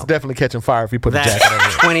old Elmo. That's definitely catching fire if you put a That's jacket over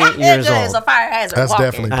it. 20 years It's a old. fire hazard. That's walking.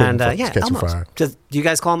 definitely And catching Elmos. fire. Do you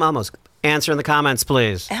guys call them Elmos? Answer in the comments,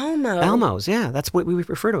 please. Elmo. Elmos, yeah. That's what we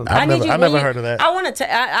refer to them. I've never heard of that. I want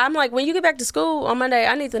to. I'm like, when you get back to school on Monday,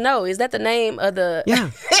 I need to know. Is that the name of the?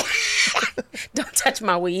 Yeah. Don't touch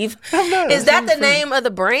my weave. Is that the name of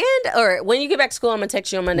the brand? Or when you get back to school, I'm gonna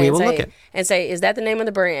text you on Monday and say, is that the name of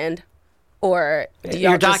the brand? Or do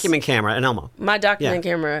Your document camera, an Elmo. My document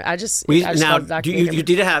camera. I just You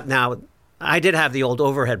did have now. I did have the old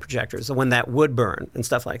overhead projectors, the one that would burn and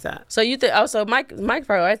stuff like that. So you think? Oh, so Mike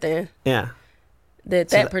Pro right there. Yeah.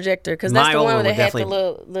 That projector, because that's my the old one one that had would the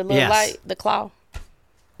little Yes. light, the claw.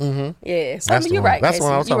 Mm-hmm. Yeah. So That's the you're one. right, That's Casey. the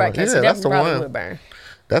one I was You're right, talking Casey. about. Yeah, That that's the probably one. would burn.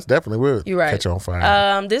 That's definitely would You're right. catch on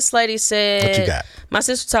fire. This lady said, What you got? My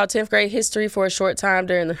sister taught 10th grade history for a short time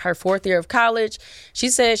during her 4th year of college. She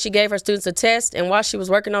said she gave her students a test, and while she was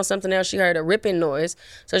working on something else, she heard a ripping noise.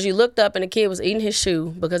 So she looked up, and the kid was eating his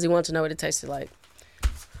shoe because he wanted to know what it tasted like.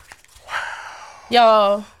 Wow.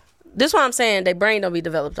 Y'all, this is what I'm saying. Their brain don't be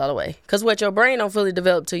developed all the way. Because what your brain don't fully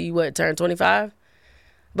develop till you, turn 25?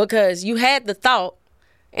 Because you had the thought,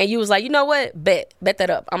 and you was like, you know what? Bet that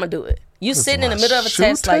up. I'm going to do it. You sitting in the middle of a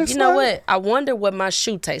test like, you know what? I wonder what my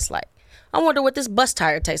shoe tastes like. I wonder what this bus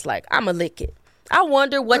tire tastes like. I'm going to lick it. I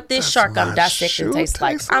wonder what this shark I'm dissecting tastes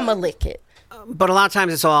like. I'm going to lick it. But a lot of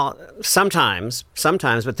times it's all, sometimes,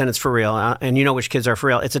 but then it's for real. And you know which kids are for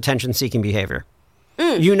real. It's attention-seeking behavior.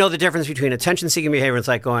 You know the difference between attention-seeking behavior. It's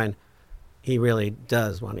like going, he really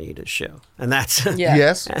does want to eat his shoe. And that's... Yeah.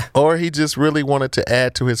 Yes. Or he just really wanted to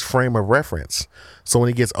add to his frame of reference. So when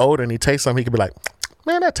he gets older and he tastes something, he could be like,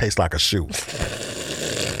 man, that tastes like a shoe.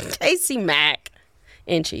 KC Mack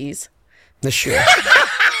and cheese. The shoe.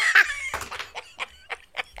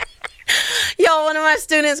 Yo, one of my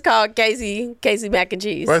students called Casey Mack and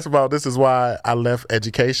cheese. First of all, this is why I left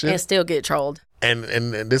education. And still get trolled. And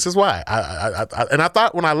this is why. I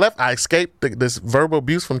thought when I left, I escaped this verbal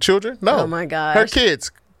abuse from children. No. Oh, my gosh. Her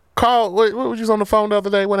kids. What was you on the phone the other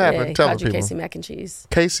day? What happened? Yeah, Tell called the you people. Casey Mack and cheese.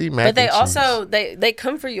 KC Mack But they and also, cheese. they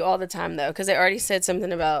come for you all the time, though, because they already said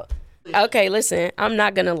something about, okay, listen, I'm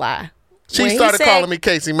not going to lie. She started calling me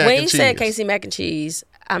Casey Mack and cheese. When he said Casey Mack and cheese,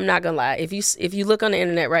 I'm not going to lie. If you look on the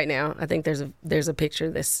internet right now, I think there's a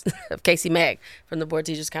picture of Casey Mack from the Board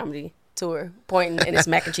Teachers Comedy Tour pointing, and it's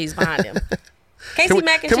mac and cheese behind him. Mack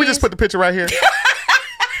and cheese. Can we just put the picture right here?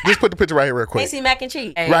 Just put the picture right here real quick. Casey Mack and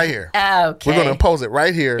cheese. Right here. Okay. We're going to impose it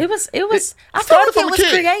right here. It was. I felt started like from it a was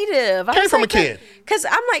kid. creative. Came from a kid. Because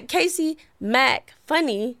I'm like, Casey Mack,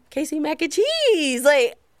 funny. Casey Mack and cheese.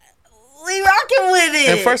 Like, we rocking with it.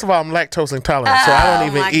 And first of all, I'm lactose intolerant, so I don't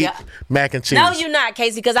even eat mac and cheese. No, you're not,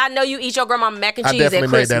 Casey, because I know you eat your grandma mac and cheese at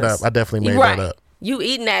Christmas. I definitely made that up. You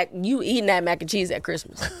eating that mac and cheese at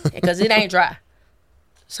Christmas because it ain't dry.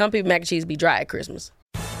 Some people mac and cheese be dry at Christmas.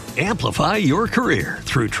 Amplify your career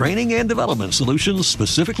through training and development solutions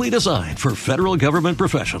specifically designed for federal government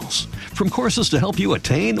professionals. From courses to help you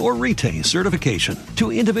attain or retain certification,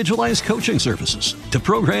 to individualized coaching services, to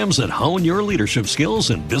programs that hone your leadership skills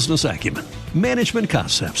and business acumen, Management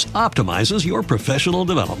Concepts optimizes your professional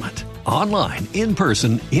development. Online, in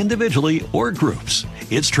person, individually, or groups,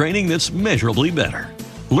 it's training that's measurably better.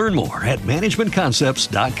 Learn more at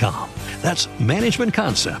managementconcepts.com. That's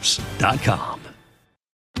managementconcepts.com.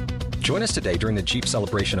 Join us today during the Jeep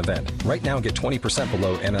Celebration event. Right now, get 20%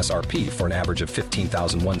 below MSRP for an average of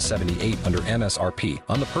 $15,178 under MSRP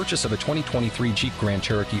on the purchase of a 2023 Jeep Grand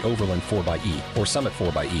Cherokee Overland 4xE or Summit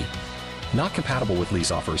 4xE. Not compatible with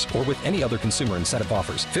lease offers or with any other consumer incentive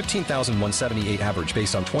offers. $15,178 average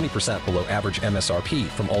based on 20% below average MSRP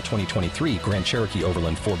from all 2023 Grand Cherokee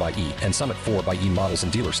Overland 4xE and Summit 4xE models in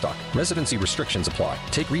dealer stock. Residency restrictions apply.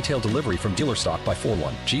 Take retail delivery from dealer stock by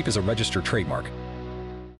 4/1. Jeep is a registered trademark.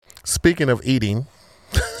 Speaking of eating,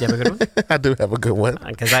 Do you have a good one? I do have a good one.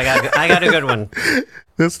 Because I got a good one.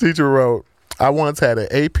 This teacher wrote, I once had an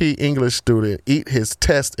AP English student eat his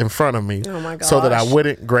test in front of me so that I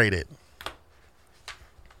wouldn't grade it.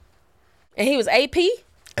 And he was AP?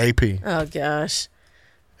 AP. Oh, gosh.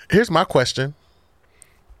 Here's my question.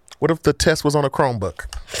 What if the test was on a Chromebook?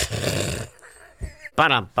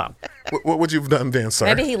 Ba-dum-bum. What would you have done then, sir?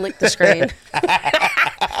 Maybe he licked the screen.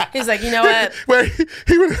 He's like, you know what? Well,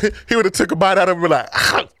 he would have took a bite out of it and be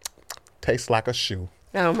like, tastes like a shoe.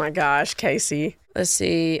 Oh my gosh, Casey. Let's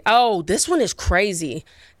see. Oh, this one is crazy.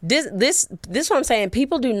 This what I'm saying.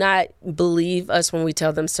 People do not believe us when we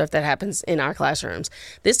tell them stuff that happens in our classrooms.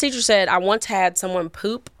 This teacher said, I once had someone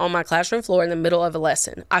poop on my classroom floor in the middle of a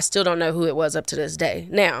lesson. I still don't know who it was up to this day.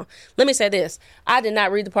 Now, let me say this. I did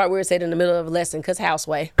not read the part where it said in the middle of a lesson because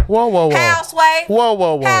houseway. Whoa, whoa, whoa. Houseway. Whoa,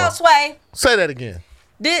 whoa, whoa. Houseway. Say that again.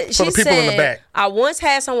 She For the people in the back. I once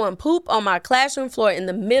had someone poop on my classroom floor in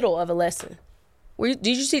the middle of a lesson. Did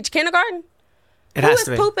you teach kindergarten? It Who has was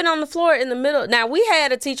to be. pooping on the floor in the middle? Now, we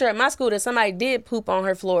had a teacher at my school that somebody did poop on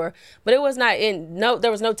her floor, but it was not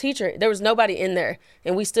there was no teacher. There was nobody in there,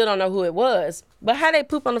 and we still don't know who it was. But how they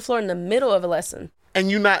poop on the floor in the middle of a lesson?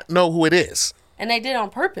 And you not know who it is. And they did it on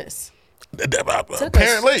purpose.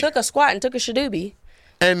 Apparently. Took a squat and took a shadoobie.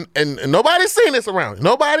 And nobody's seen this around.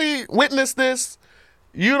 Nobody witnessed this.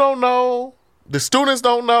 You don't know. The students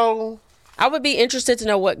don't know. I would be interested to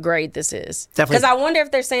know what grade this is. Definitely. Because I wonder if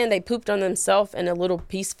they're saying they pooped on themselves and a little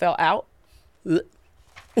piece fell out. The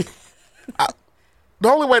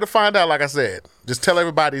only way to find out, like I said, just tell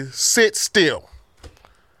everybody, sit still.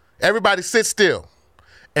 Everybody sit still.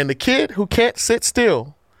 And the kid who can't sit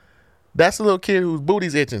still, that's the little kid whose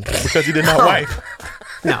booty's itching because he did not wipe.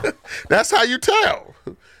 No. That's how you tell.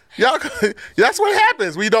 Y'all, that's what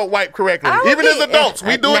happens. We don't wipe correctly. Even as adults,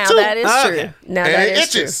 we do it too. That is true. Okay. Now And that it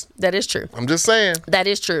is itches. true. That is true. I'm just saying. That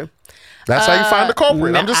is true. That's how you find the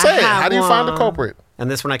culprit. I'm just I saying. have How do you find the one. culprit?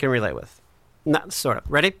 And this one I can relate with. Not sort of.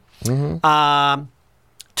 Ready?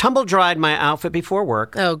 Tumble dried my outfit before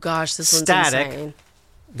work. Oh gosh, this one's Static. insane.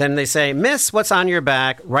 Then they say, Miss, what's on your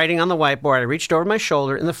back? Writing on the whiteboard. I reached over my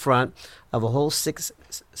shoulder in the front of a whole sixth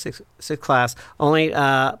class. Only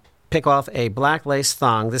pick off a black lace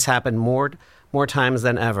thong. This happened more times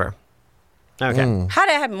than ever. Okay. How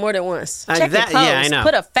did that happen more than once? Uh, Check that- your clothes. yeah, I know.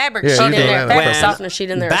 Put a fabric Yeah, sheet you in do there, that. fabric When- softener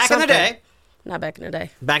sheet in there. Back in the something. day, Not back in the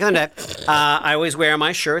day. Back in the day, I always wear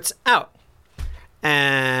my shirts out.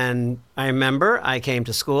 And I remember I came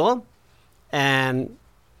to school and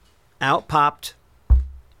out popped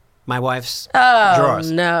my wife's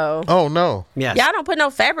drawers. No. Oh, no. Yes. Y'all don't put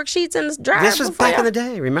no fabric sheets in the dryer. This was before back in y'all- the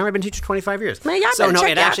day. Remember, I've been teaching 25 years. Man, y'all so better no,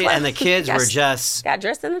 check it y'all actually, and the clothes. kids Y'all were just. got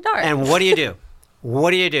dressed in the dark. And what do you do?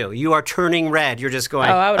 What do you do? You are turning red. You're just going.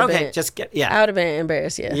 Oh, I would've okay, been- just get. I Yeah, would have been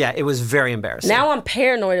embarrassed. Yeah. yeah. It was very embarrassing. Now I'm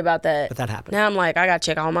paranoid about that. But that happened. Now I'm like, I gotta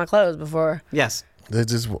check all my clothes before. Yes.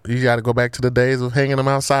 You got to go back to the days of hanging them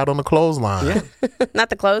outside on the clothesline. Yeah. Not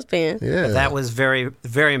the clothespin. Yeah. That was very,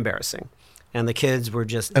 very embarrassing. And the kids were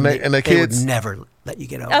just. And the kids would never let you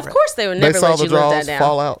get over Of it. course, they would They never saw let the you live that drawers down.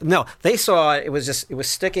 fall out. No, they saw it. It was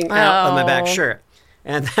sticking out of my back Oh. shirt,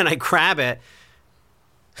 and then I grab it.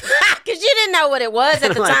 Because you didn't know what it was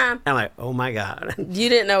at the time. I'm like, oh my god. You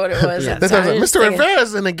didn't know what it was Yeah. at the That's time. like, You're just Mr. thinking,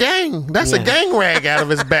 Rivera's in a gang. That's a Yeah. gang rag out of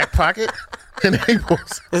his back pocket. And he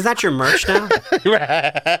was, Is that your merch now?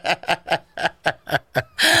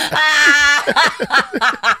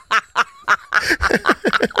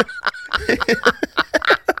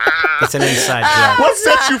 It's an inside joke. what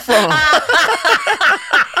set you from?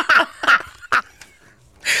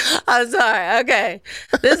 I'm sorry. Okay.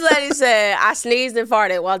 This lady said, I sneezed and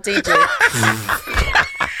farted while teaching.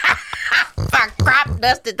 I crop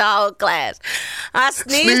dusted the whole class. I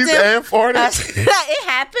sneezed and farted? It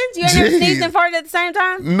happens? You ain't never Jeez. sneezed and farted at the same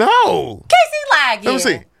time? No. Casey lied again. Let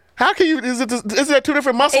me see. How can you? Is that two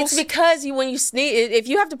different muscles? It's because when you sneeze, if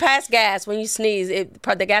you have to pass gas when you sneeze,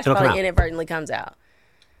 the gas It'll come probably out. inadvertently comes out.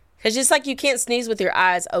 Because just like you can't sneeze with your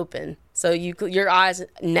eyes open, so your eyes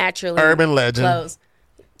naturally Urban legend. close.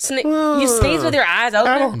 You sneeze with your eyes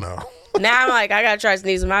open. I don't know. Now I'm like, I gotta try to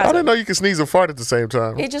sneeze with my eyes I open. didn't know you could sneeze and fart at the same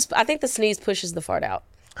time. I think the sneeze pushes the fart out.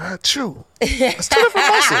 True. It's two different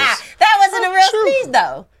muscles. That wasn't a real True. sneeze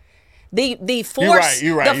though. The force,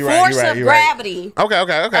 You're right. the force of gravity. Okay.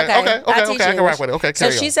 I can rock with it. Okay, So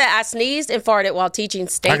carry she on. said, I sneezed and farted while teaching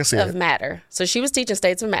states see of it. matter. So she was teaching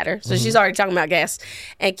states of matter. So she's already talking about gas.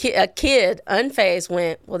 And a kid, unfazed,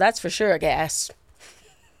 went, well, that's for sure a gas.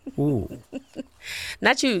 Ooh.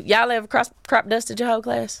 Not you. Y'all ever crop dusted your whole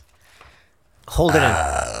class? Hold it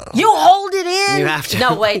in. You hold it in? You have to.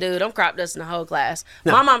 No way, dude. I'm crop dusting the whole class.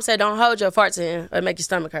 No. My mom said, don't hold your farts in. It'll make your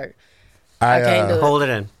stomach hurt. I can't do it. Hold it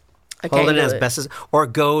in. I Hold can't it in do as it. best as, or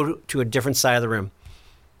go to a different side of the room.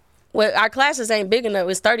 Well, our classes ain't big enough.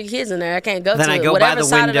 It's 30 kids in there. I can't go Then to I it. go by Whatever the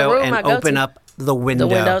side of the window room I and go open to. up the window.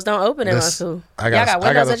 The windows don't open in my This- school. I Y'all got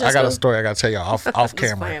windows at your I got a school? story I got to tell you off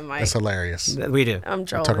camera. playing, Mike. It's hilarious. We do. I'm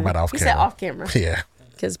trolling. Talking about off He camera. said off camera. Yeah,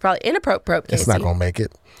 Because probably inappropriate. it's not gonna make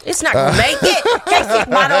it. It's not gonna make it. KC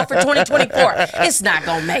motto for 2024. It's not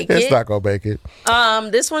gonna make it. It's not gonna make it.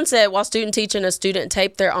 This one said, while student teaching, a student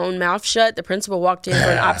taped their own mouth shut. The principal walked in for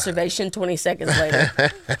an observation 20 seconds later.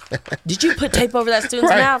 Did you put tape over that student's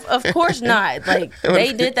Right. mouth? Of course not. Like,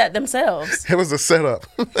 they did that themselves. It was a setup.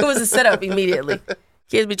 It was a setup immediately.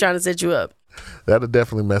 Kids be trying to set you up. That'll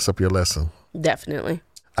definitely mess up your lesson. Definitely.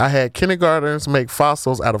 I had kindergartners make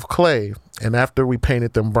fossils out of clay, and after we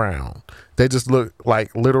painted them brown, they just looked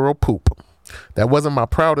like literal poop. That wasn't my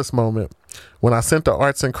proudest moment. When I sent the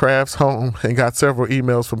arts and crafts home and got several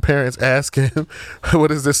emails from parents asking, what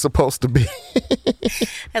is this supposed to be?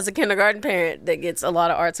 As a kindergarten parent that gets a lot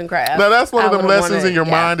of arts and crafts. Now, that's one of I them would've lessons wanted- in your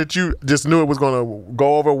yeah. mind that you just knew it was going to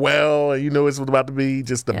go over well, and you knew it was about to be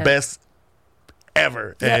just the Yeah. best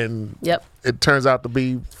ever. Yep. And Yep. it turns out to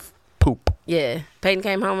be poop. Yeah. Peyton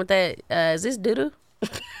came home with that. Is this doo-doo?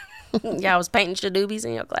 Y'all was painting shadoobies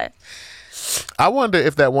in your class. I wonder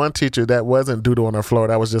if that one teacher that wasn't doodle on her floor,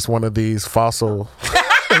 that was just one of these fossil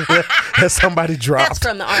that somebody That's dropped.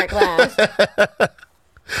 from the art class.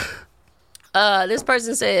 This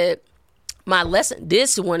person said, my lesson,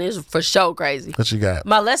 this one is for sure crazy. What you got?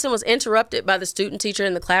 My lesson was interrupted by the student teacher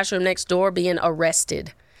in the classroom next door being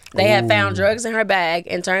arrested. They had found drugs in her bag,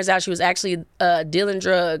 and turns out she was actually dealing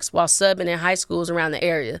drugs while subbing in high schools around the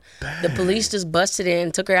area. The police just busted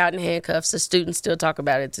in, took her out in handcuffs. The students still talk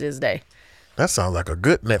about it to this day. That sounds like a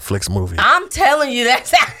good Netflix movie. I'm telling you,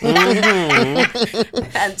 that's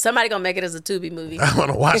and somebody gonna make it as a Tubi movie. I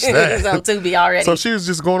want to watch It's on that. Tubi already. So she was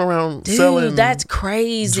just going around Dude, selling that's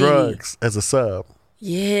crazy. drugs as a sub.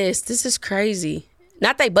 Yes, this is crazy.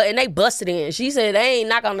 Not they, but and they busted in. She said they ain't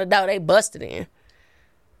knock on the door. They busted in.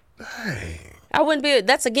 Dang. I wouldn't be.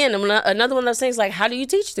 That's again another one of those things. Like, how do you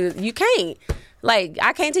teach? You can't. Like,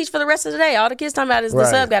 I can't teach for the rest of the day. All the kids talking about is the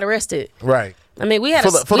Right. sub got arrested. Right. I mean, we had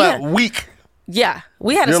For that week. Yeah,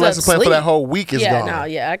 we had a Your sub lesson plan for sleep. that whole week is gone. No,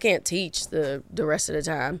 I can't teach the rest of the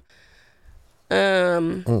time.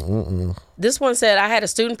 This one said, I had a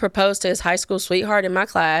student propose to his high school sweetheart in my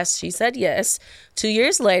class. She said yes. 2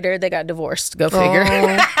 years later, they got divorced. Go figure.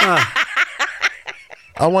 I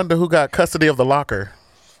wonder who got custody of the locker.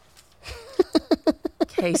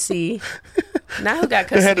 KC. Now who got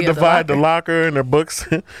They custody had to of divide the the locker? locker and their books.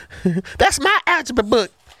 That's my algebra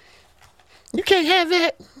book. You can't have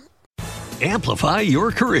that. Amplify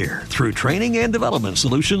your career through training and development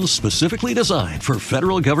solutions specifically designed for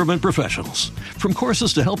federal government professionals. From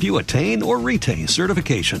courses to help you attain or retain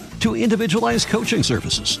certification, to individualized coaching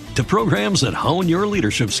services, to programs that hone your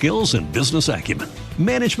leadership skills and business acumen,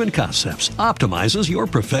 Management Concepts optimizes your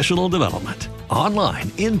professional development.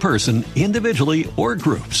 Online, in person, individually, or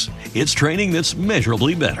groups, it's training that's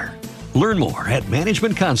measurably better. Learn more at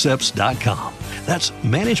managementconcepts.com. That's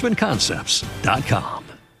managementconcepts.com.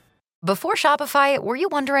 Before Shopify, were you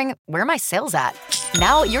wondering, where are my sales at?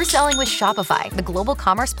 Now you're selling with Shopify, the global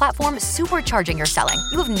commerce platform supercharging your selling.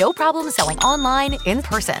 You have no problem selling online, in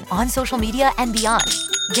person, on social media, and beyond.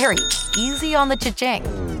 Gary, easy on the cha-ching.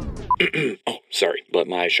 Oh, sorry, but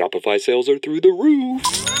my Shopify sales are through the roof.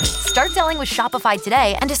 Start selling with Shopify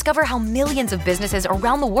today and discover how millions of businesses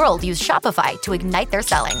around the world use Shopify to ignite their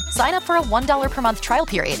selling. Sign up for a $1 per month trial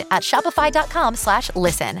period at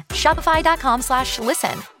shopify.com/listen.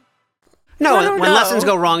 Shopify.com/listen. No, I don't when know. lessons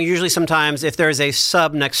go wrong, usually sometimes if there's a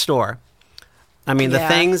sub next door, I mean, the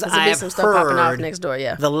things there's a bit I've some stuff popping off heard, next door,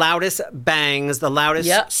 yeah. the loudest bangs, the loudest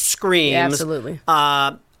Yep. screams. Yeah, absolutely.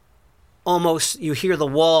 Almost you hear the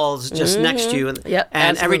walls just next to you. And, Yep,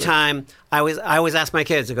 and every absolutely. time I always ask my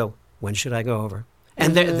kids to go, when should I go over?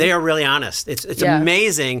 And they are really honest. It's Yeah.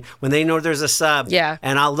 amazing when they know there's a sub. Yeah.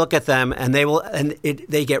 And I'll look at them and they will,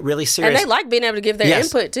 they get really serious. And they like being able to give their Yes.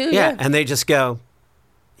 input too. Yeah. Yeah. And they just go,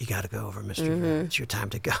 you got to go over, Mr. Rivera. It's your time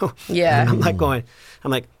to go. Yeah. And I'm like,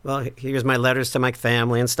 well, here's my letters to my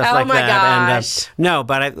family and stuff Oh, like my that. gosh. And no,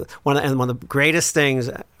 but one of the greatest things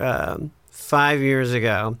 5 years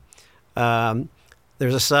ago,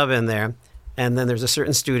 there's a sub in there, and then there's a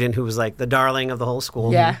certain student who was like the darling of the whole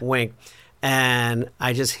school. Yeah. Wink. And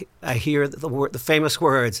I hear the famous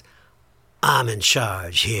words, "I'm in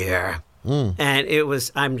charge here," and it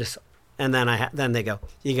was and then they go,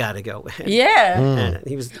 "You got to go." Yeah. And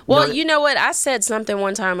he was You know what? I said something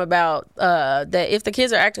one time about that if the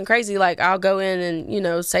kids are acting crazy, like I'll go in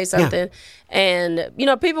and say something, and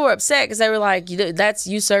people were upset because they were like, "That's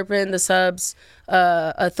usurping the sub's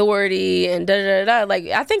authority," and da da da. Like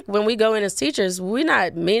I think when we go in as teachers, we're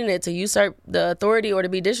not meaning it to usurp the authority or to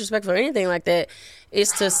be disrespectful or anything like that.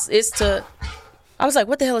 It's to. I was like,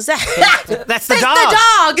 "What the hell is that?" That's the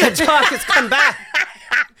dog. The dog has come back.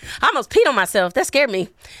 I almost peed on myself. That scared me.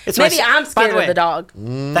 Maybe I'm scared of the dog.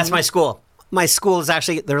 That's my school. My school is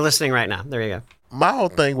they're listening right now. There you go. My whole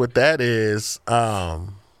thing with that is, I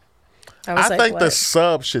think the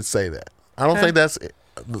sub should say that. I don't think that's.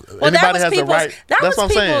 Anybody has the right. That's what I'm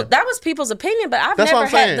saying. That was people's opinion, but I've That's never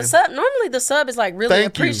what I'm had the sub. Normally, the sub is like really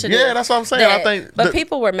Thank you. appreciative. Yeah, that's what I'm saying. I think but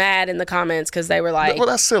people were mad in the comments because they were like, "Well,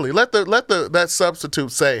 that's silly." Let that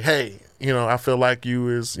substitute say, "Hey, I feel like you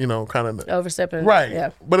is kind of overstepping." Right.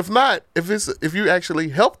 Yeah. But if not, if you actually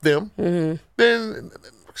help them, then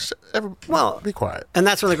be quiet. And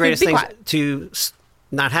that's one of the greatest things quiet. to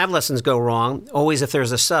not have lessons go wrong. Always, if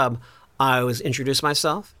there's a sub, I always introduce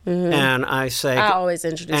myself, and I always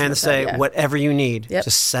introduce and myself, say yeah. whatever you need, Yep.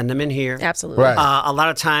 just send them in here. Absolutely. Right. A lot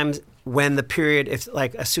of times when the period, if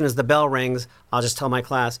like as soon as the bell rings, I'll just tell my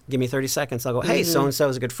class, give me 30 seconds. I'll go, hey, so and so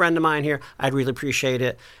is a good friend of mine here. I'd really appreciate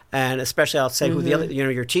it, and especially I'll say who the other,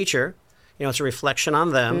 your teacher. It's a reflection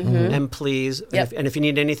on them, and please, Yep. and if you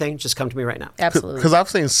need anything, just come to me right now. Absolutely. Because I've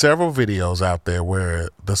seen several videos out there where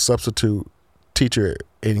the substitute teacher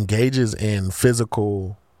engages in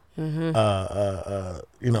physical,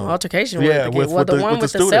 altercation with the kid. Well, the one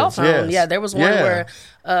with the cell phone. Yes. Yeah, there was one where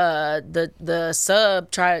the sub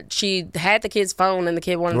she had the kid's phone and the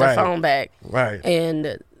kid wanted their phone back. Right.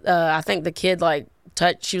 And I think the kid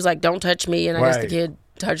she was like, "Don't touch me," and I guess the kid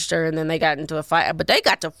touched her, and then they got into a fight. But they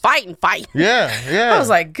got to fight. Yeah. I was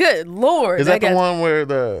like, "Good Lord!" Is that the one where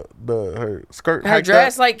her skirt, her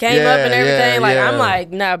dress up? came up and everything? Yeah. I'm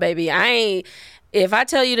like, "No, baby, I ain't." If I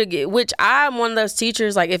tell you to get, which I'm one of those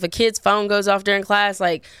teachers, like if a kid's phone goes off during class,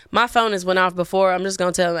 like my phone has went off before, I'm just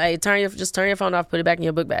gonna tell them, hey, turn your phone off, put it back in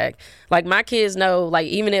your book bag. Like my kids know, like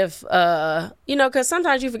even if, because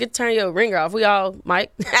sometimes you forget to turn your ringer off. We all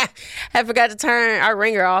might have forgot to turn our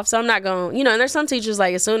ringer off, so I'm not gonna, and there's some teachers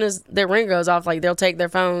like as soon as their ringer goes off, like they'll take their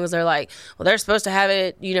phones. They're like, well, they're supposed to have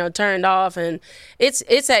it, turned off, and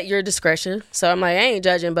it's at your discretion. So I'm like, I ain't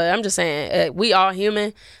judging, but I'm just saying, we all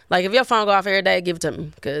human. Like if your phone go off every day, give it to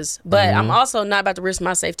me, but I'm also not about to risk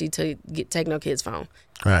my safety to take no kid's phone.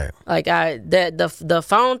 Right. Like the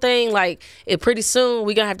phone thing, like it pretty soon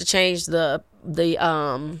we're gonna have to change I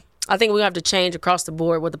think we're gonna have to change across the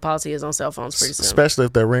board what the policy is on cell phones pretty soon. Especially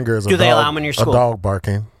if their ringer is Do they allow them in your school? A dog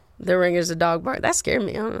barking. The ringer's a dog bark. That scared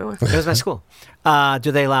me. I don't know. It was my school.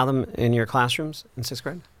 Do they allow them in your classrooms in 6th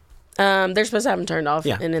grade? They're supposed to have them turned off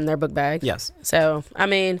and in their book bag. Yes. So I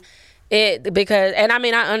mean. I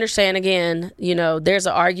understand again, there's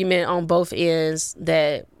an argument on both ends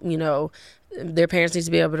that, their parents need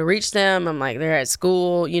to be able to reach them. I'm like, they're at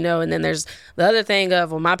school, and then there's the other thing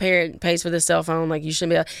of, well, my parent pays for this cell phone. Like you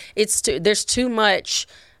shouldn't be, there's too much,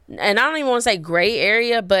 and I don't even want to say gray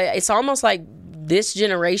area, but it's almost like this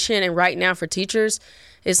generation and right now for teachers,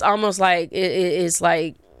 it's almost like, it's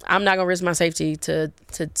like, I'm not going to risk my safety to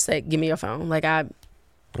say, give me your phone. Like I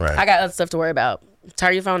got other stuff to worry about.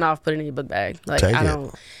 Turn your phone off, put it in your book bag. Like I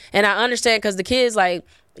don't, and I understand because the kids, like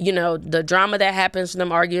the drama that happens from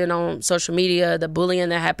them arguing on social media, the bullying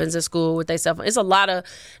that happens at school with their cell phone. It's a lot of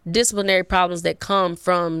disciplinary problems that come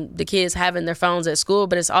from the kids having their phones at school.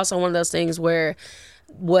 But it's also one of those things where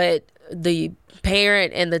what the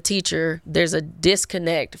parent and the teacher, there's a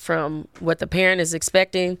disconnect from what the parent is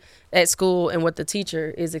expecting at school and what the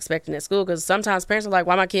teacher is expecting at school. Because sometimes parents are like,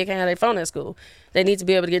 why my kid can't have their phone at school? They need to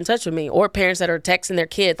be able to get in touch with me. Or parents that are texting their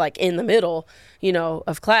kid like in the middle,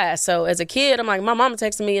 of class. So as a kid, I'm like, my mama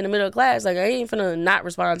texting me in the middle of class. Like I ain't finna not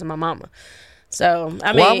respond to my mama. So,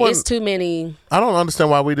 I mean, it's too many. I don't understand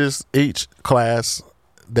why we just, each class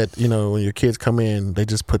that, when your kids come in, they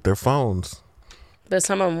just put their phones. But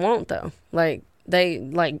some of them won't though.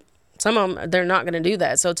 Some of them, they're not going to do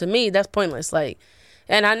that. So to me, that's pointless. Like,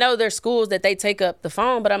 and I know there's schools that they take up the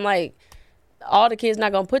phone, but I'm like, all the kids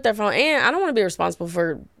not going to put their phone. And I don't want to be responsible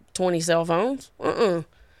for 20 cell phones.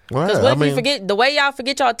 Because what if you forget, the way y'all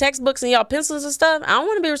forget y'all textbooks and y'all pencils and stuff, I don't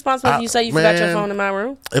want to be responsible if you say you forgot your phone in my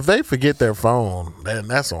room. If they forget their phone, then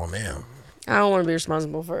that's on them. I don't want to be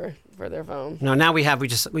responsible for for their phone. No, now we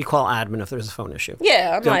call admin if there's a phone issue.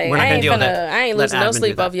 Yeah, I'm like, we're not I gonna deal with that. ain't Let losing no admin do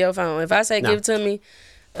sleep that. off your phone. If I say give it to me,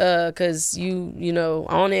 cause you know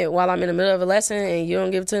on it while I'm in the middle of a lesson and you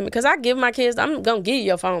don't give it to me, cause I give my kids, I'm gonna give you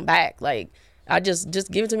your phone back. Like I just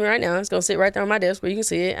give it to me right now. It's gonna sit right there on my desk where you can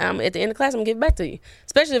see it. I'm at the end of class, I'm gonna give it back to you,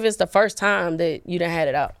 especially if it's the first time that you done had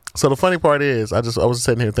it out. So the funny part is, I was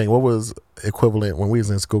sitting here thinking, what was equivalent when we was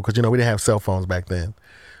in school? Because we didn't have cell phones back then.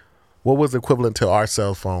 What was equivalent to our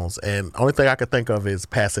cell phones? And only thing I could think of is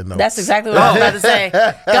passing notes. That's exactly what I was about to say.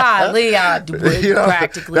 Golly, I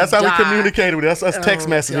practically that's how died. we communicated. That's us text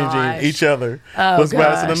messaging gosh. each other. Oh, was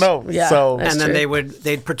passing the gosh. note. Yeah, so that's And then true.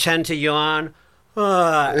 they'd pretend to yawn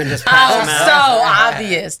and just pass them so out.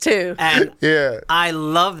 obvious too. And yeah. I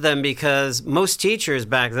love them because most teachers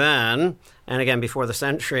back then, and again before the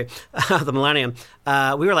century, the millennium,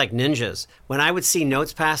 we were like ninjas. When I would see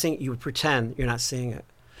notes passing, you would pretend you're not seeing it.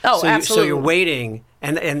 Oh, so absolutely. So you're waiting,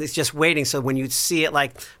 and it's just waiting. So when you see it,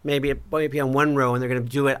 like maybe on one row, and they're going to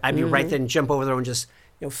do it, I'd be right there and jump over there and just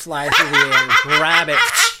fly through the air and grab it.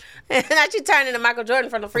 And that you turn into Michael Jordan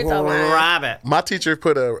from the free throw line. Grab it. My teacher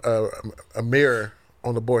put a mirror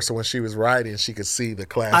on the board so when she was writing, she could see the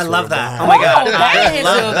class. I love that. behind. Oh my God. That I is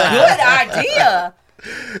love a that. good idea.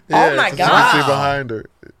 Yeah, oh my so God. She could see behind her.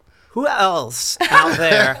 Who else out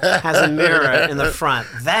there has a mirror in the front?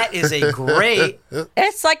 That is a great.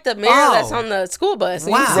 It's like the mirror that's on the school bus.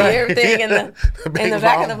 And Wow. You see everything in the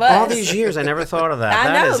back of the bus. All these years, I never thought of that. I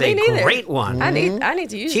That know, is me a neither. great one. I need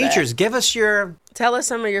to use Teachers, that. give us your. Tell us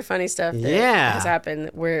some of your funny stuff that Yeah. has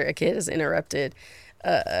happened where a kid has interrupted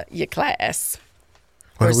your class.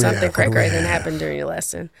 What Or do we something have? What do we cray than have? happened during your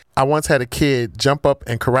lesson. I once had a kid jump up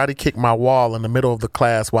and karate kick my wall in the middle of the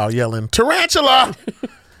class while yelling, "Tarantula!"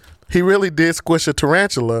 He really did squish a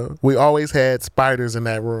tarantula. We always had spiders in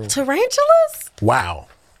that room. Tarantulas? Wow.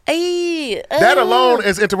 Ay, That alone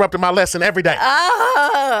is interrupting my lesson every day.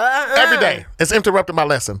 Uh-uh. Every day. It's interrupting my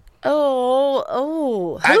lesson.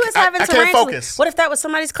 Oh. I- Who is having I can't tarantulas? focus. What if that was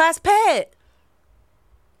somebody's class pet?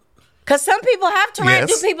 Because some people have tarantulas.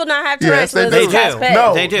 Yes. Do people not have Yes, they tarantulas do. as class do. pets?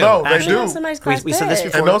 No, They do. no, they Actually, do. Somebody's class We said this pet.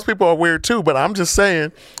 before. And those people are weird too, but I'm just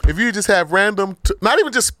saying, if you just have random, not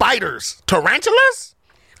even just spiders, tarantulas?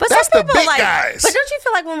 But That's some the people big guys. But don't you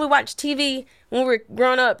feel like when we watch TV, when we were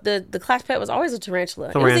growing up, the class pet was always a tarantula.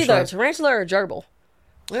 It was either a tarantula or a gerbil.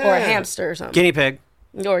 Or a hamster or something. Guinea pig.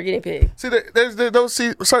 Or a guinea pig. See, there's those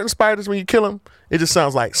certain spiders, when you kill them, it just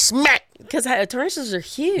sounds like smack. Because tarantulas are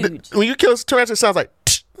huge. When you kill a tarantula, it sounds like,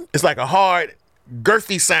 tsh. It's like a hard,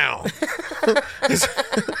 girthy sound.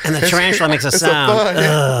 And the tarantula makes a It's sound. a thud.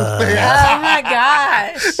 Oh my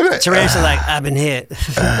gosh. Tarantula like, I've been hit.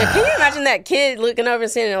 Can you imagine that kid looking over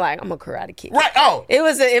and saying like, I'm a karate kid? Right, oh. It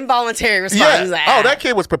was an involuntary response. Yeah. He was like, Oh, that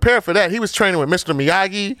kid was prepared for that. He was training with Mr.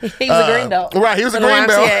 Miyagi. He was a green belt. Right, he was a from the green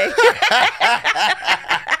belt. YMCA.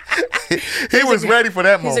 He was ready for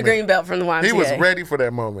that moment. He's a green belt from the YMCA. He was ready for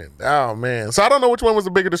that moment. Oh, man. So I don't know which one was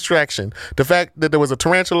the bigger distraction. The fact that there was a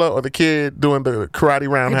tarantula or the kid doing the karate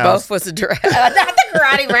roundhouse. Both was a direct. Not the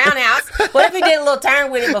karate roundhouse. What if he did a little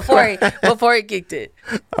turn with it before he kicked it?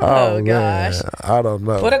 Oh gosh. Man, I don't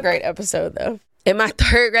know. What a great episode, though. In my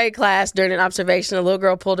third grade class, during an observation, a little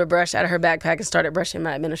girl pulled a brush out of her backpack and started brushing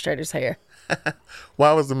my administrator's hair.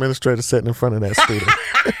 Why was the administrator sitting in front of that student?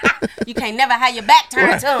 You can't never have your back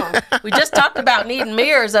turned to them. We just talked about needing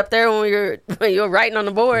mirrors up there when you were writing on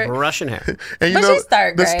the board. Russian hair. And But she's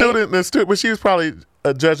third the grade. student, but she was probably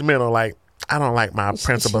judgmental. Like, I don't like my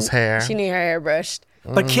principal's hair. She need her hair brushed.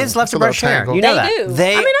 But kids love It's a to brush little hair. tangled. You know They that. do.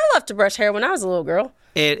 They, I mean, I loved to brush hair when I was a little girl.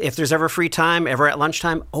 if there's ever free time, ever at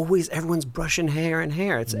lunchtime, always everyone's brushing hair and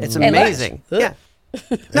hair. It's lunch? amazing. Yeah.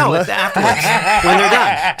 No, it's afterwards when they're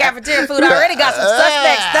done. Cafeteria food already got some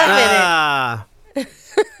suspect stuff in it.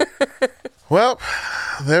 Well,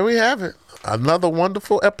 there we have it. Another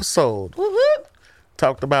wonderful episode. Whoop, whoop.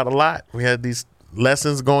 Talked about a lot. We had these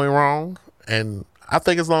lessons going wrong, and I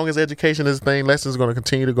think as long as education is a thing, lessons are going to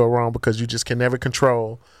continue to go wrong because you just can never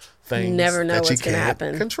control things. You never know that you what's gonna can't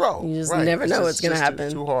happen. Control. You just Right. never It's know just- what's gonna just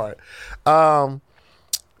happen. Too hard.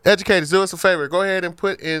 Educators, do us a favor. Go ahead and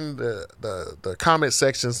put in the comment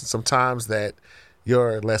sections some times that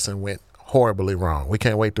your lesson went horribly wrong. We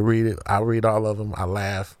can't wait to read it. I'll read all of them. I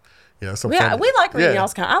laugh. Some Yeah, funny- we like reading yeah.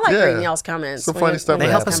 y'all's comments. I like Yeah. reading y'all's comments. Some when funny you- stuff when They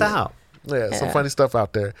you help guys us comment. out. Yeah, some Yeah. funny stuff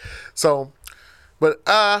out there. So, but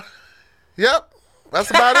yep, that's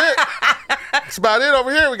about it. That's about it over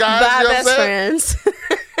here, guys. Bye, You know what I'm best saying?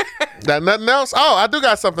 friends. Got nothing else? Oh, I do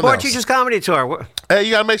got something Board else. Teachers Comedy Tour. Hey,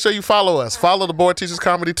 you got to make sure you follow us. Follow the Board Teachers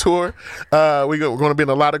Comedy Tour. We're going to be in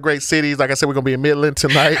a lot of great cities. Like I said, we're going to be in Midland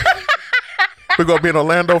tonight. We're going to be in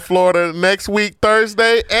Orlando, Florida next week,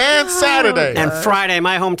 Thursday and Saturday. And Friday,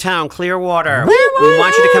 my hometown, Clearwater. We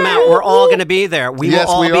want you to come out. We're all going to be there. We will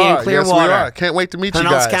all be in Clearwater. Yes, we are. Can't wait to meet you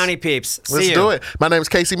guys. Pinellas County peeps. Let's do it. My name is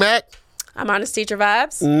KC Mack. I'm Honest Teacher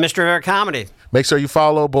Vibes. Mr. Rivera Comedy. Make sure you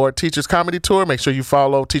follow Board Teachers Comedy Tour. Make sure you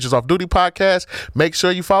follow Teachers Off Duty Podcast. Make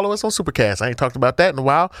sure you follow us on Supercast. I ain't talked about that in a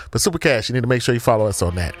while, but Supercast, you need to make sure you follow us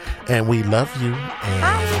on that. And we love you.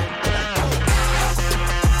 And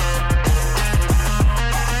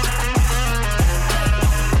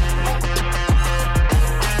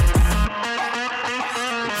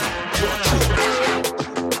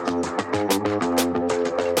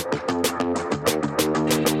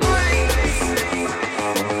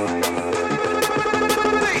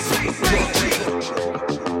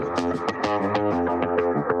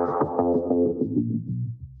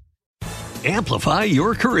Amplify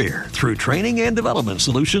your career through training and development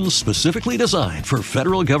solutions specifically designed for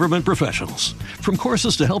federal government professionals. From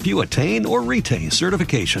courses to help you attain or retain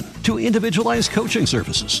certification, to individualized coaching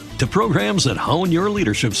services, to programs that hone your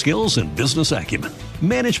leadership skills and business acumen,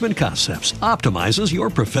 Management Concepts optimizes your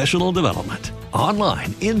professional development.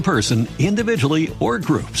 Online, in person, individually, or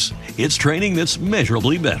groups, it's training that's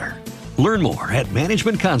measurably better. Learn more at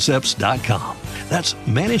managementconcepts.com. That's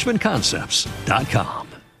managementconcepts.com.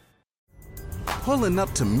 Pulling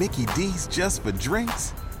up to Mickey D's just for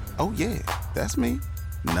drinks? Oh yeah, that's me.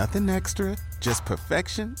 Nothing extra, just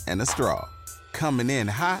perfection and a straw. Coming in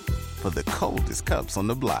hot for the coldest cups on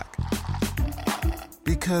the block.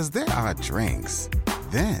 Because there are drinks.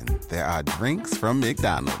 Then there are drinks from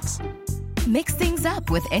McDonald's. Mix things up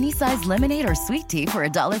with any size lemonade or sweet tea for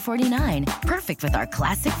 $1.49. Perfect with our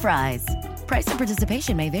classic fries. Price and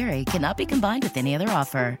participation may vary. Cannot be combined with any other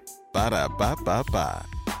offer. Ba-da-ba-ba-ba.